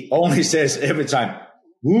he only says every time,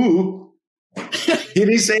 ooh. He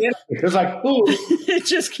didn't say it. It was like, ooh. It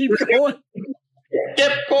just keeps going.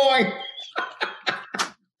 Kept going.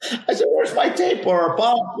 I said, where's my tape or a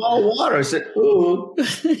bottle of water? I said, ooh.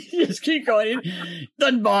 Just keep going.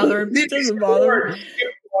 Doesn't bother him. Doesn't bother him.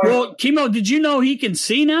 Well, Kimo, did you know he can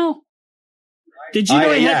see now? Did you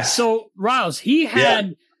know he had? So, Riles, he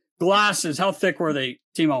had glasses. How thick were they,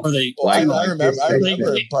 Timo? I remember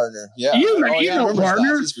Partner. Yeah, you know Partner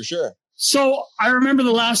glasses for sure. So I remember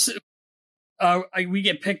the last. We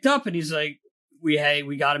get picked up, and he's like, "We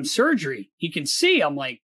got him surgery. He can see." I'm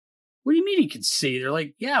like, "What do you mean he can see?" They're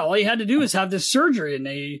like, "Yeah, all he had to do is have this surgery, and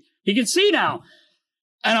he can see now."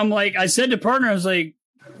 And I'm like, I said to Partner, I was like,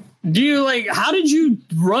 Do you how did you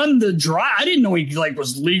run the drive? I didn't know he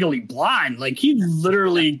was legally blind. He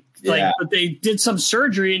literally but they did some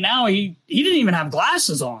surgery and now he didn't even have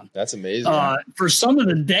glasses on. That's amazing. For some of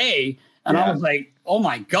the day. And I was like, oh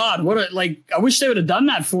my God, I wish they would have done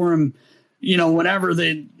that for him, whenever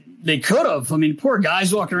they could have. I mean, poor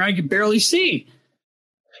guys walking around, you could barely see.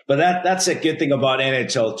 But that's a good thing about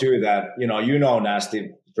NHL too, that,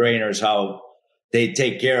 Nasty trainers, how they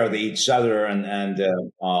take care of each other. And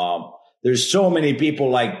there's so many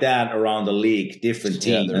people like that around the league, different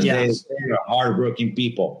teams. They're hardworking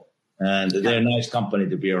people. And they're a nice company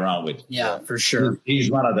to be around with. Yeah, for sure. He's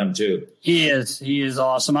one of them too. He is. He is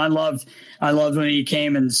awesome. I loved when he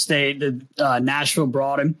came and stayed. Nashville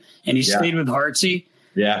brought him, and he stayed with Hartsey.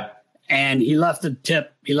 Yeah. And he left a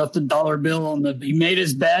tip. He left $1 bill he made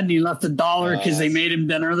his bed, and he left $1 because they made him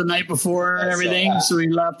dinner the night before and everything. So he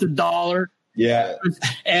left $1. Yeah.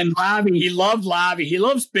 And Lavi, he loved Lavi. He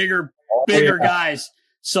loves bigger guys.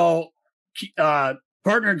 So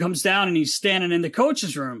partner comes down, and he's standing in the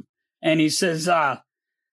coach's room. And he says, how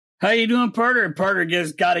you doing, partner? And partner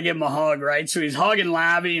got to give him a hug, right? So he's hugging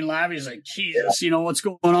Lavi, and Lavi's like, Jesus, what's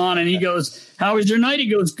going on? And he goes, how was your night? He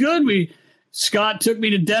goes, good. Scott took me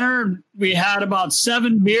to dinner. We had about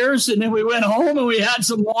 7 beers, and then we went home and we had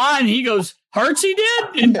some wine. He goes, Hartsey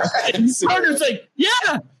did? And partner's like,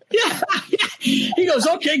 yeah. He goes,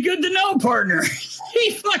 okay, good to know, partner.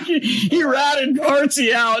 He ratted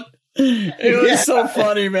Hartsey out. It was so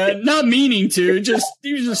funny, man. Not meaning to,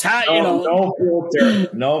 he was just no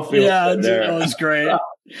filter, Yeah, there. It was great.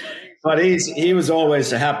 But he was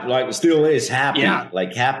always happy, still is happy,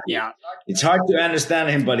 happy. Yeah, it's hard to understand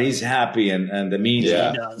him, but he's happy, and the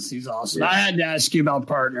media. He does. He's awesome. I had to ask you about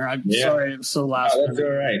partner. I'm sorry, it was so last. That's all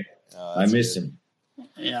right. I miss him.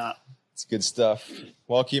 Yeah, it's good stuff.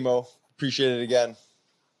 Well, Kimo, appreciate it again.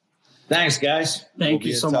 Thanks, guys. Thank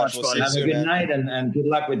you so much, buddy. Have a good night and good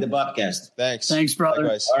luck with the podcast. Thanks, brother.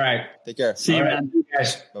 Likewise. All right. Take care. See you, man.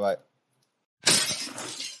 Guys. Bye-bye.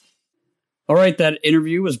 All right, that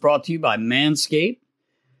interview was brought to you by Manscaped.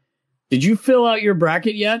 Did you fill out your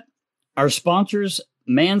bracket yet? Our sponsors,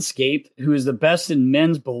 Manscaped, who is the best in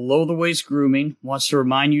men's below-the-waist grooming, wants to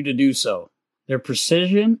remind you to do so. Their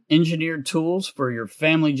precision-engineered tools for your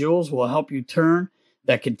family jewels will help you turn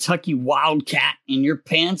that Kentucky Wildcat in your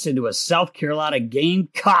pants into a South Carolina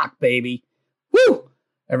Gamecock, baby. Woo!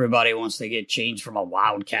 Everybody wants to get changed from a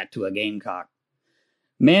Wildcat to a Gamecock.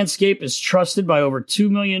 Manscaped is trusted by over 2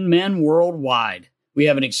 million men worldwide. We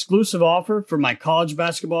have an exclusive offer for my college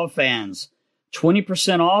basketball fans.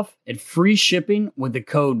 20% off and free shipping with the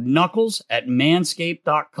code KNUCKLES at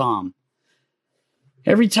manscaped.com.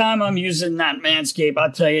 Every time I'm using that Manscaped, I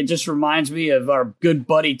tell you, it just reminds me of our good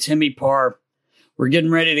buddy Timmy Parr. We're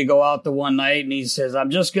getting ready to go out the one night, and he says,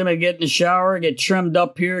 I'm just going to get in the shower, get trimmed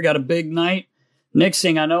up here, got a big night. Next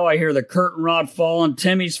thing I know, I hear the curtain rod falling.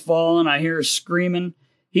 Timmy's falling. I hear screaming.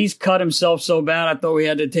 He's cut himself so bad, I thought we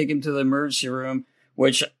had to take him to the emergency room,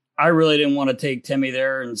 which I really didn't want to take Timmy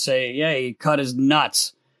there and say, yeah, he cut his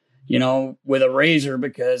nuts, with a razor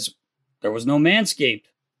because there was no Manscaped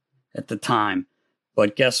at the time.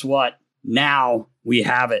 But guess what? Now we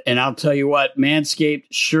have it. And I'll tell you what, Manscaped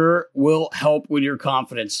sure will help with your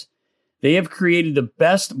confidence. They have created the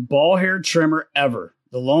best ball hair trimmer ever,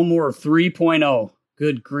 the Lawnmower 3.0.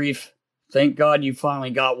 Good grief. Thank God you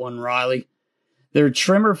finally got one, Riley. Their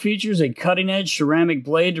trimmer features a cutting-edge ceramic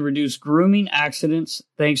blade to reduce grooming accidents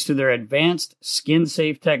thanks to their advanced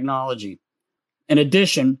skin-safe technology. In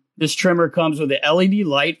addition, this trimmer comes with an LED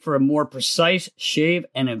light for a more precise shave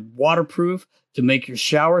and a waterproof to make your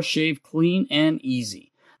shower shave clean and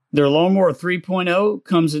easy. Their Lawnmower 3.0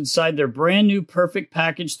 comes inside their brand new Perfect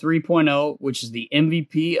Package 3.0, which is the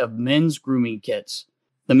MVP of men's grooming kits.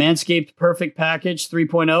 The Manscaped Perfect Package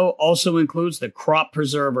 3.0 also includes the Crop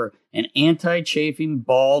Preserver, an anti-chafing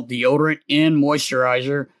ball deodorant and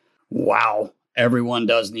moisturizer. Wow, everyone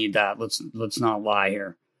does need that. Let's not lie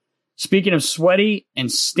here. Speaking of sweaty and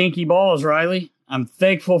stinky balls, Riley, I'm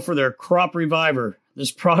thankful for their Crop Reviver.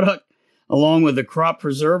 This product, along with the Crop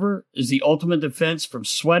Preserver, is the ultimate defense from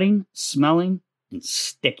sweating, smelling, and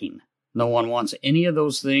sticking. No one wants any of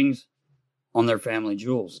those things on their family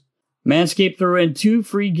jewels. Manscaped threw in 2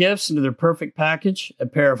 free gifts into their Perfect Package, a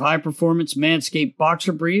pair of high-performance Manscaped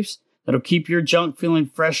boxer briefs that'll keep your junk feeling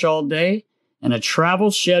fresh all day, and a travel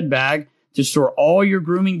shed bag to store all your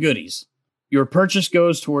grooming goodies. Your purchase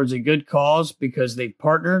goes towards a good cause because they've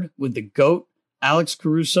partnered with the GOAT, Alex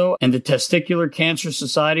Caruso, and the Testicular Cancer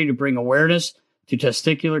Society to bring awareness to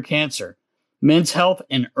testicular cancer, men's health,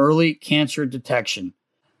 and early cancer detection.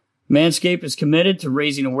 Manscaped is committed to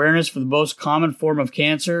raising awareness for the most common form of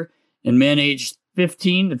cancer in men aged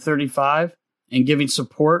 15 to 35 and giving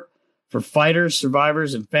support for fighters,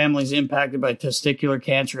 survivors, and families impacted by testicular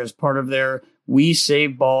cancer as part of their We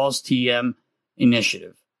Save Balls TM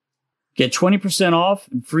initiative. Get 20% off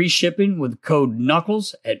and free shipping with code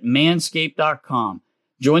KNUCKLES at manscaped.com.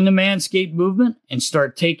 Join the Manscaped movement and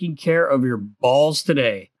start taking care of your balls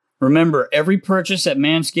today. Remember, every purchase at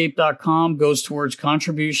manscaped.com goes towards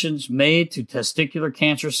contributions made to Testicular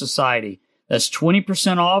Cancer Society. That's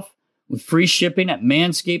 20% off with free shipping at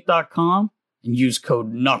manscaped.com and use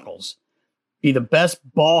code KNUCKLES. Be the best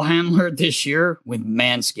ball handler this year with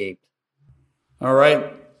Manscaped. All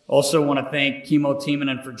right. Also want to thank Kimmo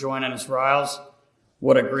Timonen for joining us, Riles.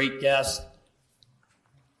 What a great guest.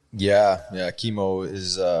 Yeah. Kimmo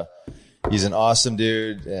is he's an awesome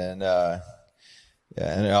dude and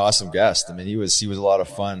an awesome guest. I mean, he was a lot of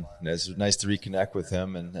fun. It's nice to reconnect with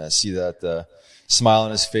him and see that smile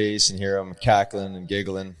on his face and hear him cackling and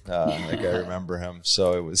giggling like I remember him.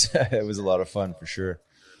 So it was a lot of fun for sure.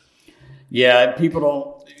 Yeah,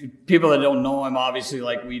 people that don't know him obviously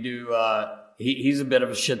like we do. He's a bit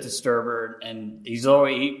of a shit disturber, and he's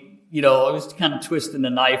always kind of twisting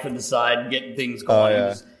the knife in the side and getting things going. Oh,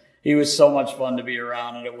 yeah. He was so much fun to be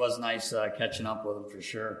around, and it was nice catching up with him for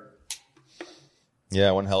sure.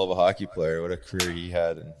 Yeah, one hell of a hockey player. What a career he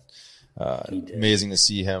had, and amazing to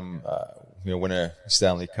see him, win a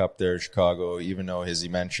Stanley Cup there in Chicago. Even though, as he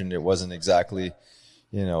mentioned, it wasn't exactly,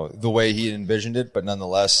 the way he envisioned it, but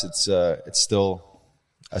nonetheless, it's still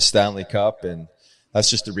a Stanley Cup, and that's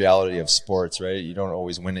just the reality of sports, right? You don't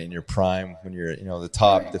always win it in your prime when you're, the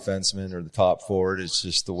top defenseman or the top forward. It's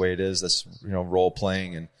just the way it is. That's role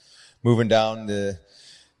playing and moving down the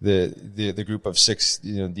group of six,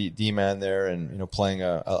 D-man there, and playing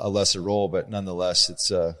a lesser role, but nonetheless, it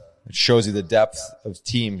shows you the depth of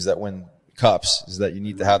teams that win cups. Is that you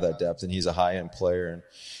need to have that depth, and he's a high end player,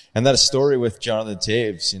 and that story with Jonathan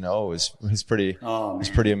Toews, was pretty. Oh, was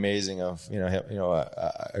pretty amazing. Of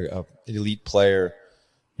a elite player,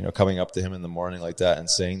 coming up to him in the morning like that and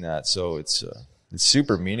saying that. So it's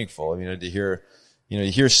super meaningful. I mean, to hear, you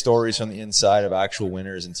hear stories from the inside of actual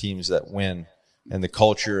winners and teams that win, and the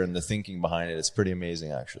culture and the thinking behind it. It's pretty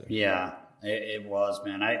amazing, actually. Yeah, it was,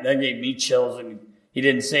 man. That gave me chills, and he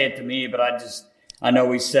didn't say it to me, but I know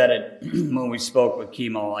we said it when we spoke with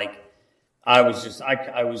Kimmo. Like, I was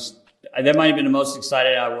that might have been the most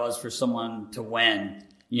excited I was for someone to win,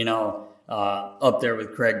 up there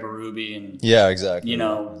with Craig Berube and yeah, exactly.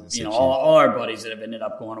 All our buddies that have ended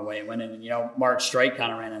up going away and winning. Mark Streit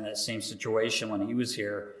kind of ran in that same situation when he was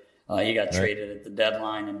here. He got traded at the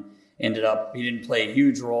deadline and ended up, he didn't play a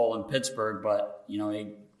huge role in Pittsburgh, but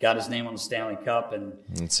he got his name on the Stanley Cup, and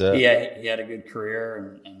that's it. He had a good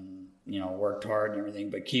career and worked hard and everything.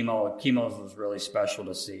 But Kimmo's was really special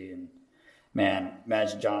to see, and man,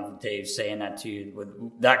 imagine Jonathan Toews saying that to you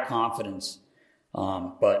with that confidence.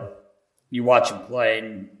 But you watch him play,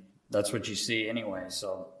 and that's what you see anyway.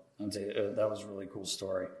 So that was a really cool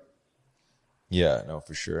story. Yeah, no,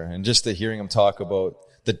 for sure. And just hearing him talk about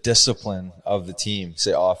the discipline of the team,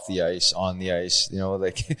 say off the ice, on the ice,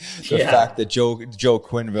 the fact that Joe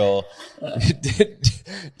Quenneville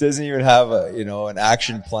doesn't even have an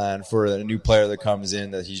action plan for a new player that comes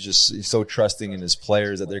in, that he's so trusting in his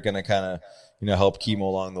players that they're going to kind of, help Kimmo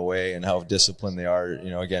along the way, and how disciplined they are,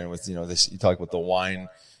 again, with, this, you talk about the wine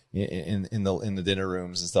in the dinner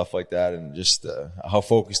rooms and stuff like that, and just how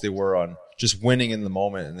focused they were on just winning in the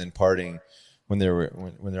moment and then partying when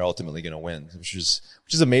they're ultimately going to win, which is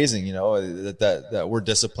amazing. That word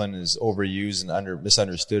discipline is overused and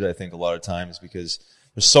misunderstood, I think, a lot of times, because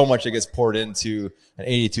there's so much that gets poured into an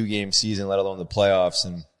 82 game season, let alone the playoffs.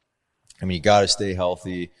 And I mean, you got to stay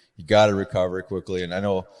healthy, you got to recover quickly. And I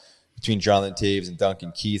know between Jonathan Toews and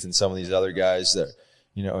Duncan Keith and some of these other guys that,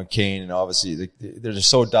 and Kane, and obviously they're just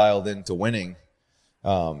so dialed into winning,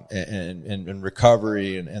 and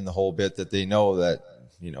recovery and the whole bit, that they know that,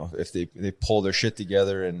 if they pull their shit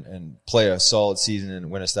together and play a solid season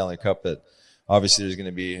and win a Stanley Cup, that obviously there's going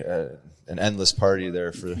to be an endless party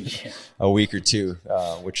there for a week or two,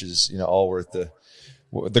 which is, all worth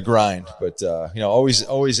the grind. But,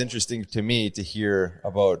 always interesting to me to hear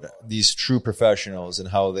about these true professionals and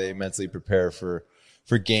how they mentally prepare for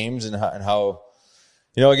games, and how,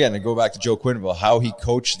 again, to go back to Joe Quenneville, how he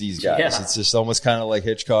coached these guys. Yeah. It's just almost kind of like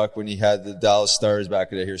Hitchcock when he had the Dallas Stars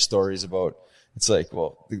back. I hear stories about, it's like,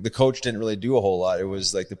 well, the coach didn't really do a whole lot. It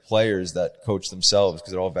was like the players that coached themselves,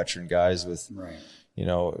 because they're all veteran guys with,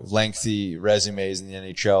 lengthy resumes in the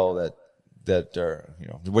NHL that are,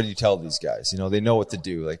 what do you tell these guys? They know what to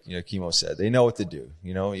do. Like, Kimmo said, they know what to do.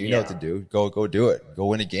 You know what to do. Go do it. Go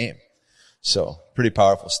win a game. So pretty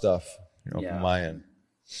powerful stuff, from my end.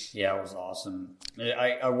 Yeah, it was awesome.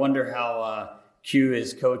 I wonder how Q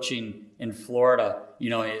is coaching in Florida. You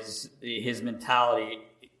know, his mentality.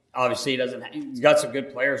 Obviously, he's got some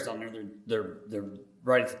good players down there. They're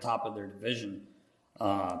right at the top of their division.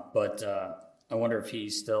 But I wonder if he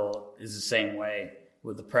still is the same way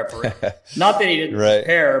with the preparation. Not that he didn't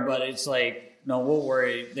prepare, but it's like, no, we'll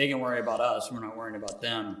worry. They can worry about us. We're not worrying about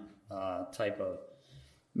them type of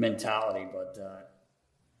mentality. But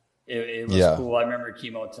it was cool. I remember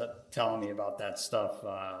Kimo telling me about that stuff,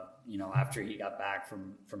 after he got back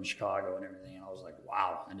from Chicago and everything. And I was like,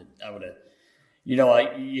 wow. And I would have,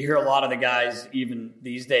 you hear a lot of the guys, even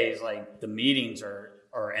these days, like the meetings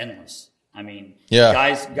are endless. I mean,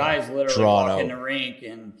 guys literally walk in the rink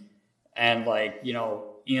and like,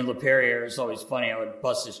 Ian LePerrier is always funny. I would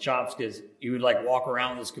bust his chops because he would like walk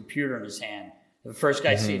around with his computer in his hand. The first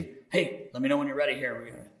guy sees, hey, let me know when you're ready here. We're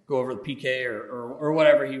going to go over the PK or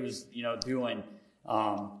whatever he was, doing.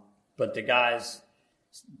 But the guys,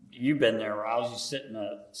 you've been there where I was just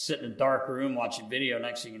sit in a dark room watching video.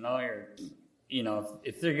 Next thing you know,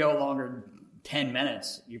 if they go longer than 10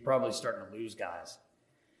 minutes, you're probably starting to lose guys.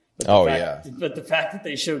 But the fact that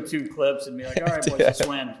they showed 2 clips and be like, all right, boys, let's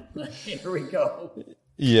win. Here we go.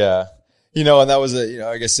 Yeah. And that was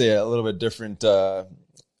I guess a little bit different,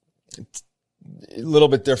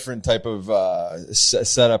 type of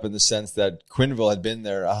setup in the sense that Quenneville had been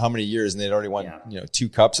there how many years and they'd already won, 2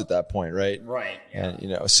 cups at that point. Right. Right. Yeah.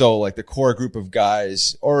 And, so like the core group of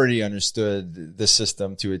guys already understood the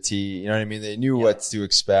system to a T, you know what I mean? They knew what to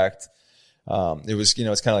expect. It was,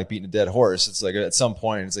 it's kind of like beating a dead horse. It's like at some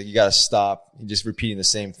point, it's like you got to stop just repeating the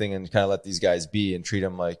same thing and kind of let these guys be and treat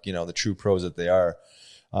them like, the true pros that they are.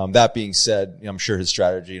 That being said, I'm sure his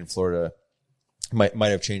strategy in Florida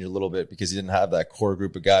might have changed a little bit because he didn't have that core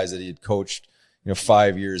group of guys that he had coached,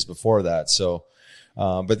 5 years before that. So,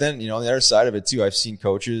 but then, on the other side of it too, I've seen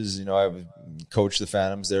coaches, I've coached the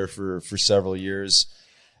Phantoms there for several years.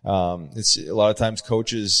 It's a lot of times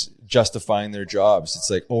coaches justifying their jobs. It's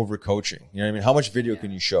like over coaching. You know what I mean? How much video can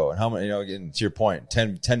you show? And how many, again, to your point,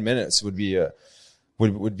 10 minutes would be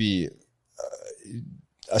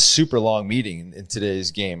a super long meeting in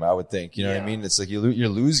today's game, I would think. You know what I mean? It's like you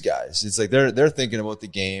lose guys. It's like they're thinking about the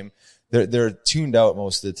game. They're tuned out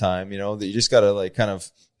most of the time, that you just got to like kind of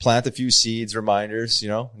plant a few seeds, reminders,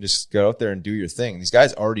 and just go out there and do your thing. These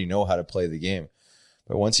guys already know how to play the game.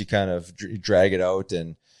 But once you kind of drag it out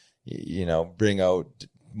and, bring out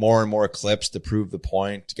more and more clips to prove the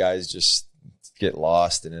point, guys just get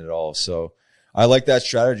lost in it all. So I like that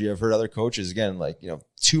strategy. I've heard other coaches, again, like,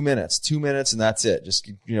 2 minutes, and that's it. Just,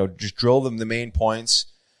 just drill them the main points,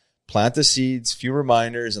 plant the seeds, few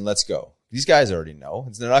reminders, and let's go. These guys already know.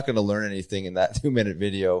 They're not going to learn anything in that 2-minute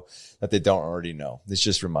video that they don't already know. It's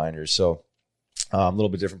just reminders. So a little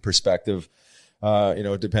bit different perspective,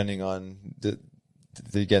 depending on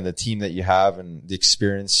the team that you have and the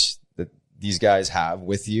experience that these guys have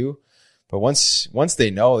with you. But once they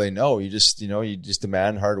know, you just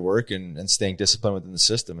demand hard work and staying disciplined within the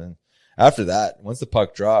system. And after that, once the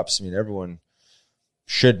puck drops, everyone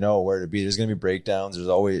should know where to be. There's going to be breakdowns. There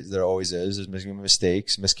always is. There's going to be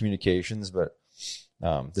mistakes, miscommunications, but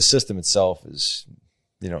the system itself is,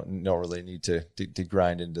 don't really need to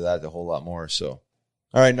grind into that a whole lot more. So,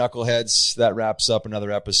 all right, Knuckleheads, that wraps up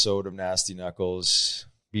another episode of Nasty Knuckles.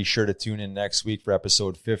 Be sure to tune in next week for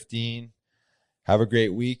episode 15. Have a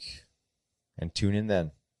great week. And tune in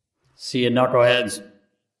then. See you, Knuckleheads.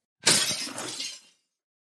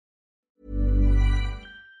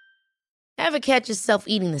 Ever catch yourself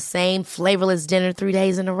eating the same flavorless dinner 3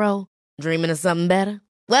 days in a row? Dreaming of something better?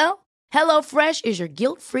 Well, HelloFresh is your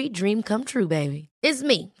guilt-free dream come true, baby. It's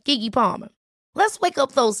me, Keke Palmer. Let's wake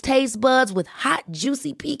up those taste buds with hot,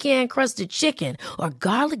 juicy pecan-crusted chicken or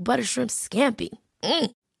garlic butter shrimp scampi.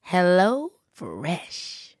 Hello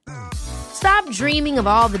Fresh. Stop dreaming of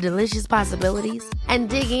all the delicious possibilities and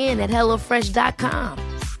dig in at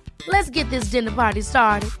HelloFresh.com. Let's get this dinner party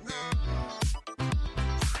started.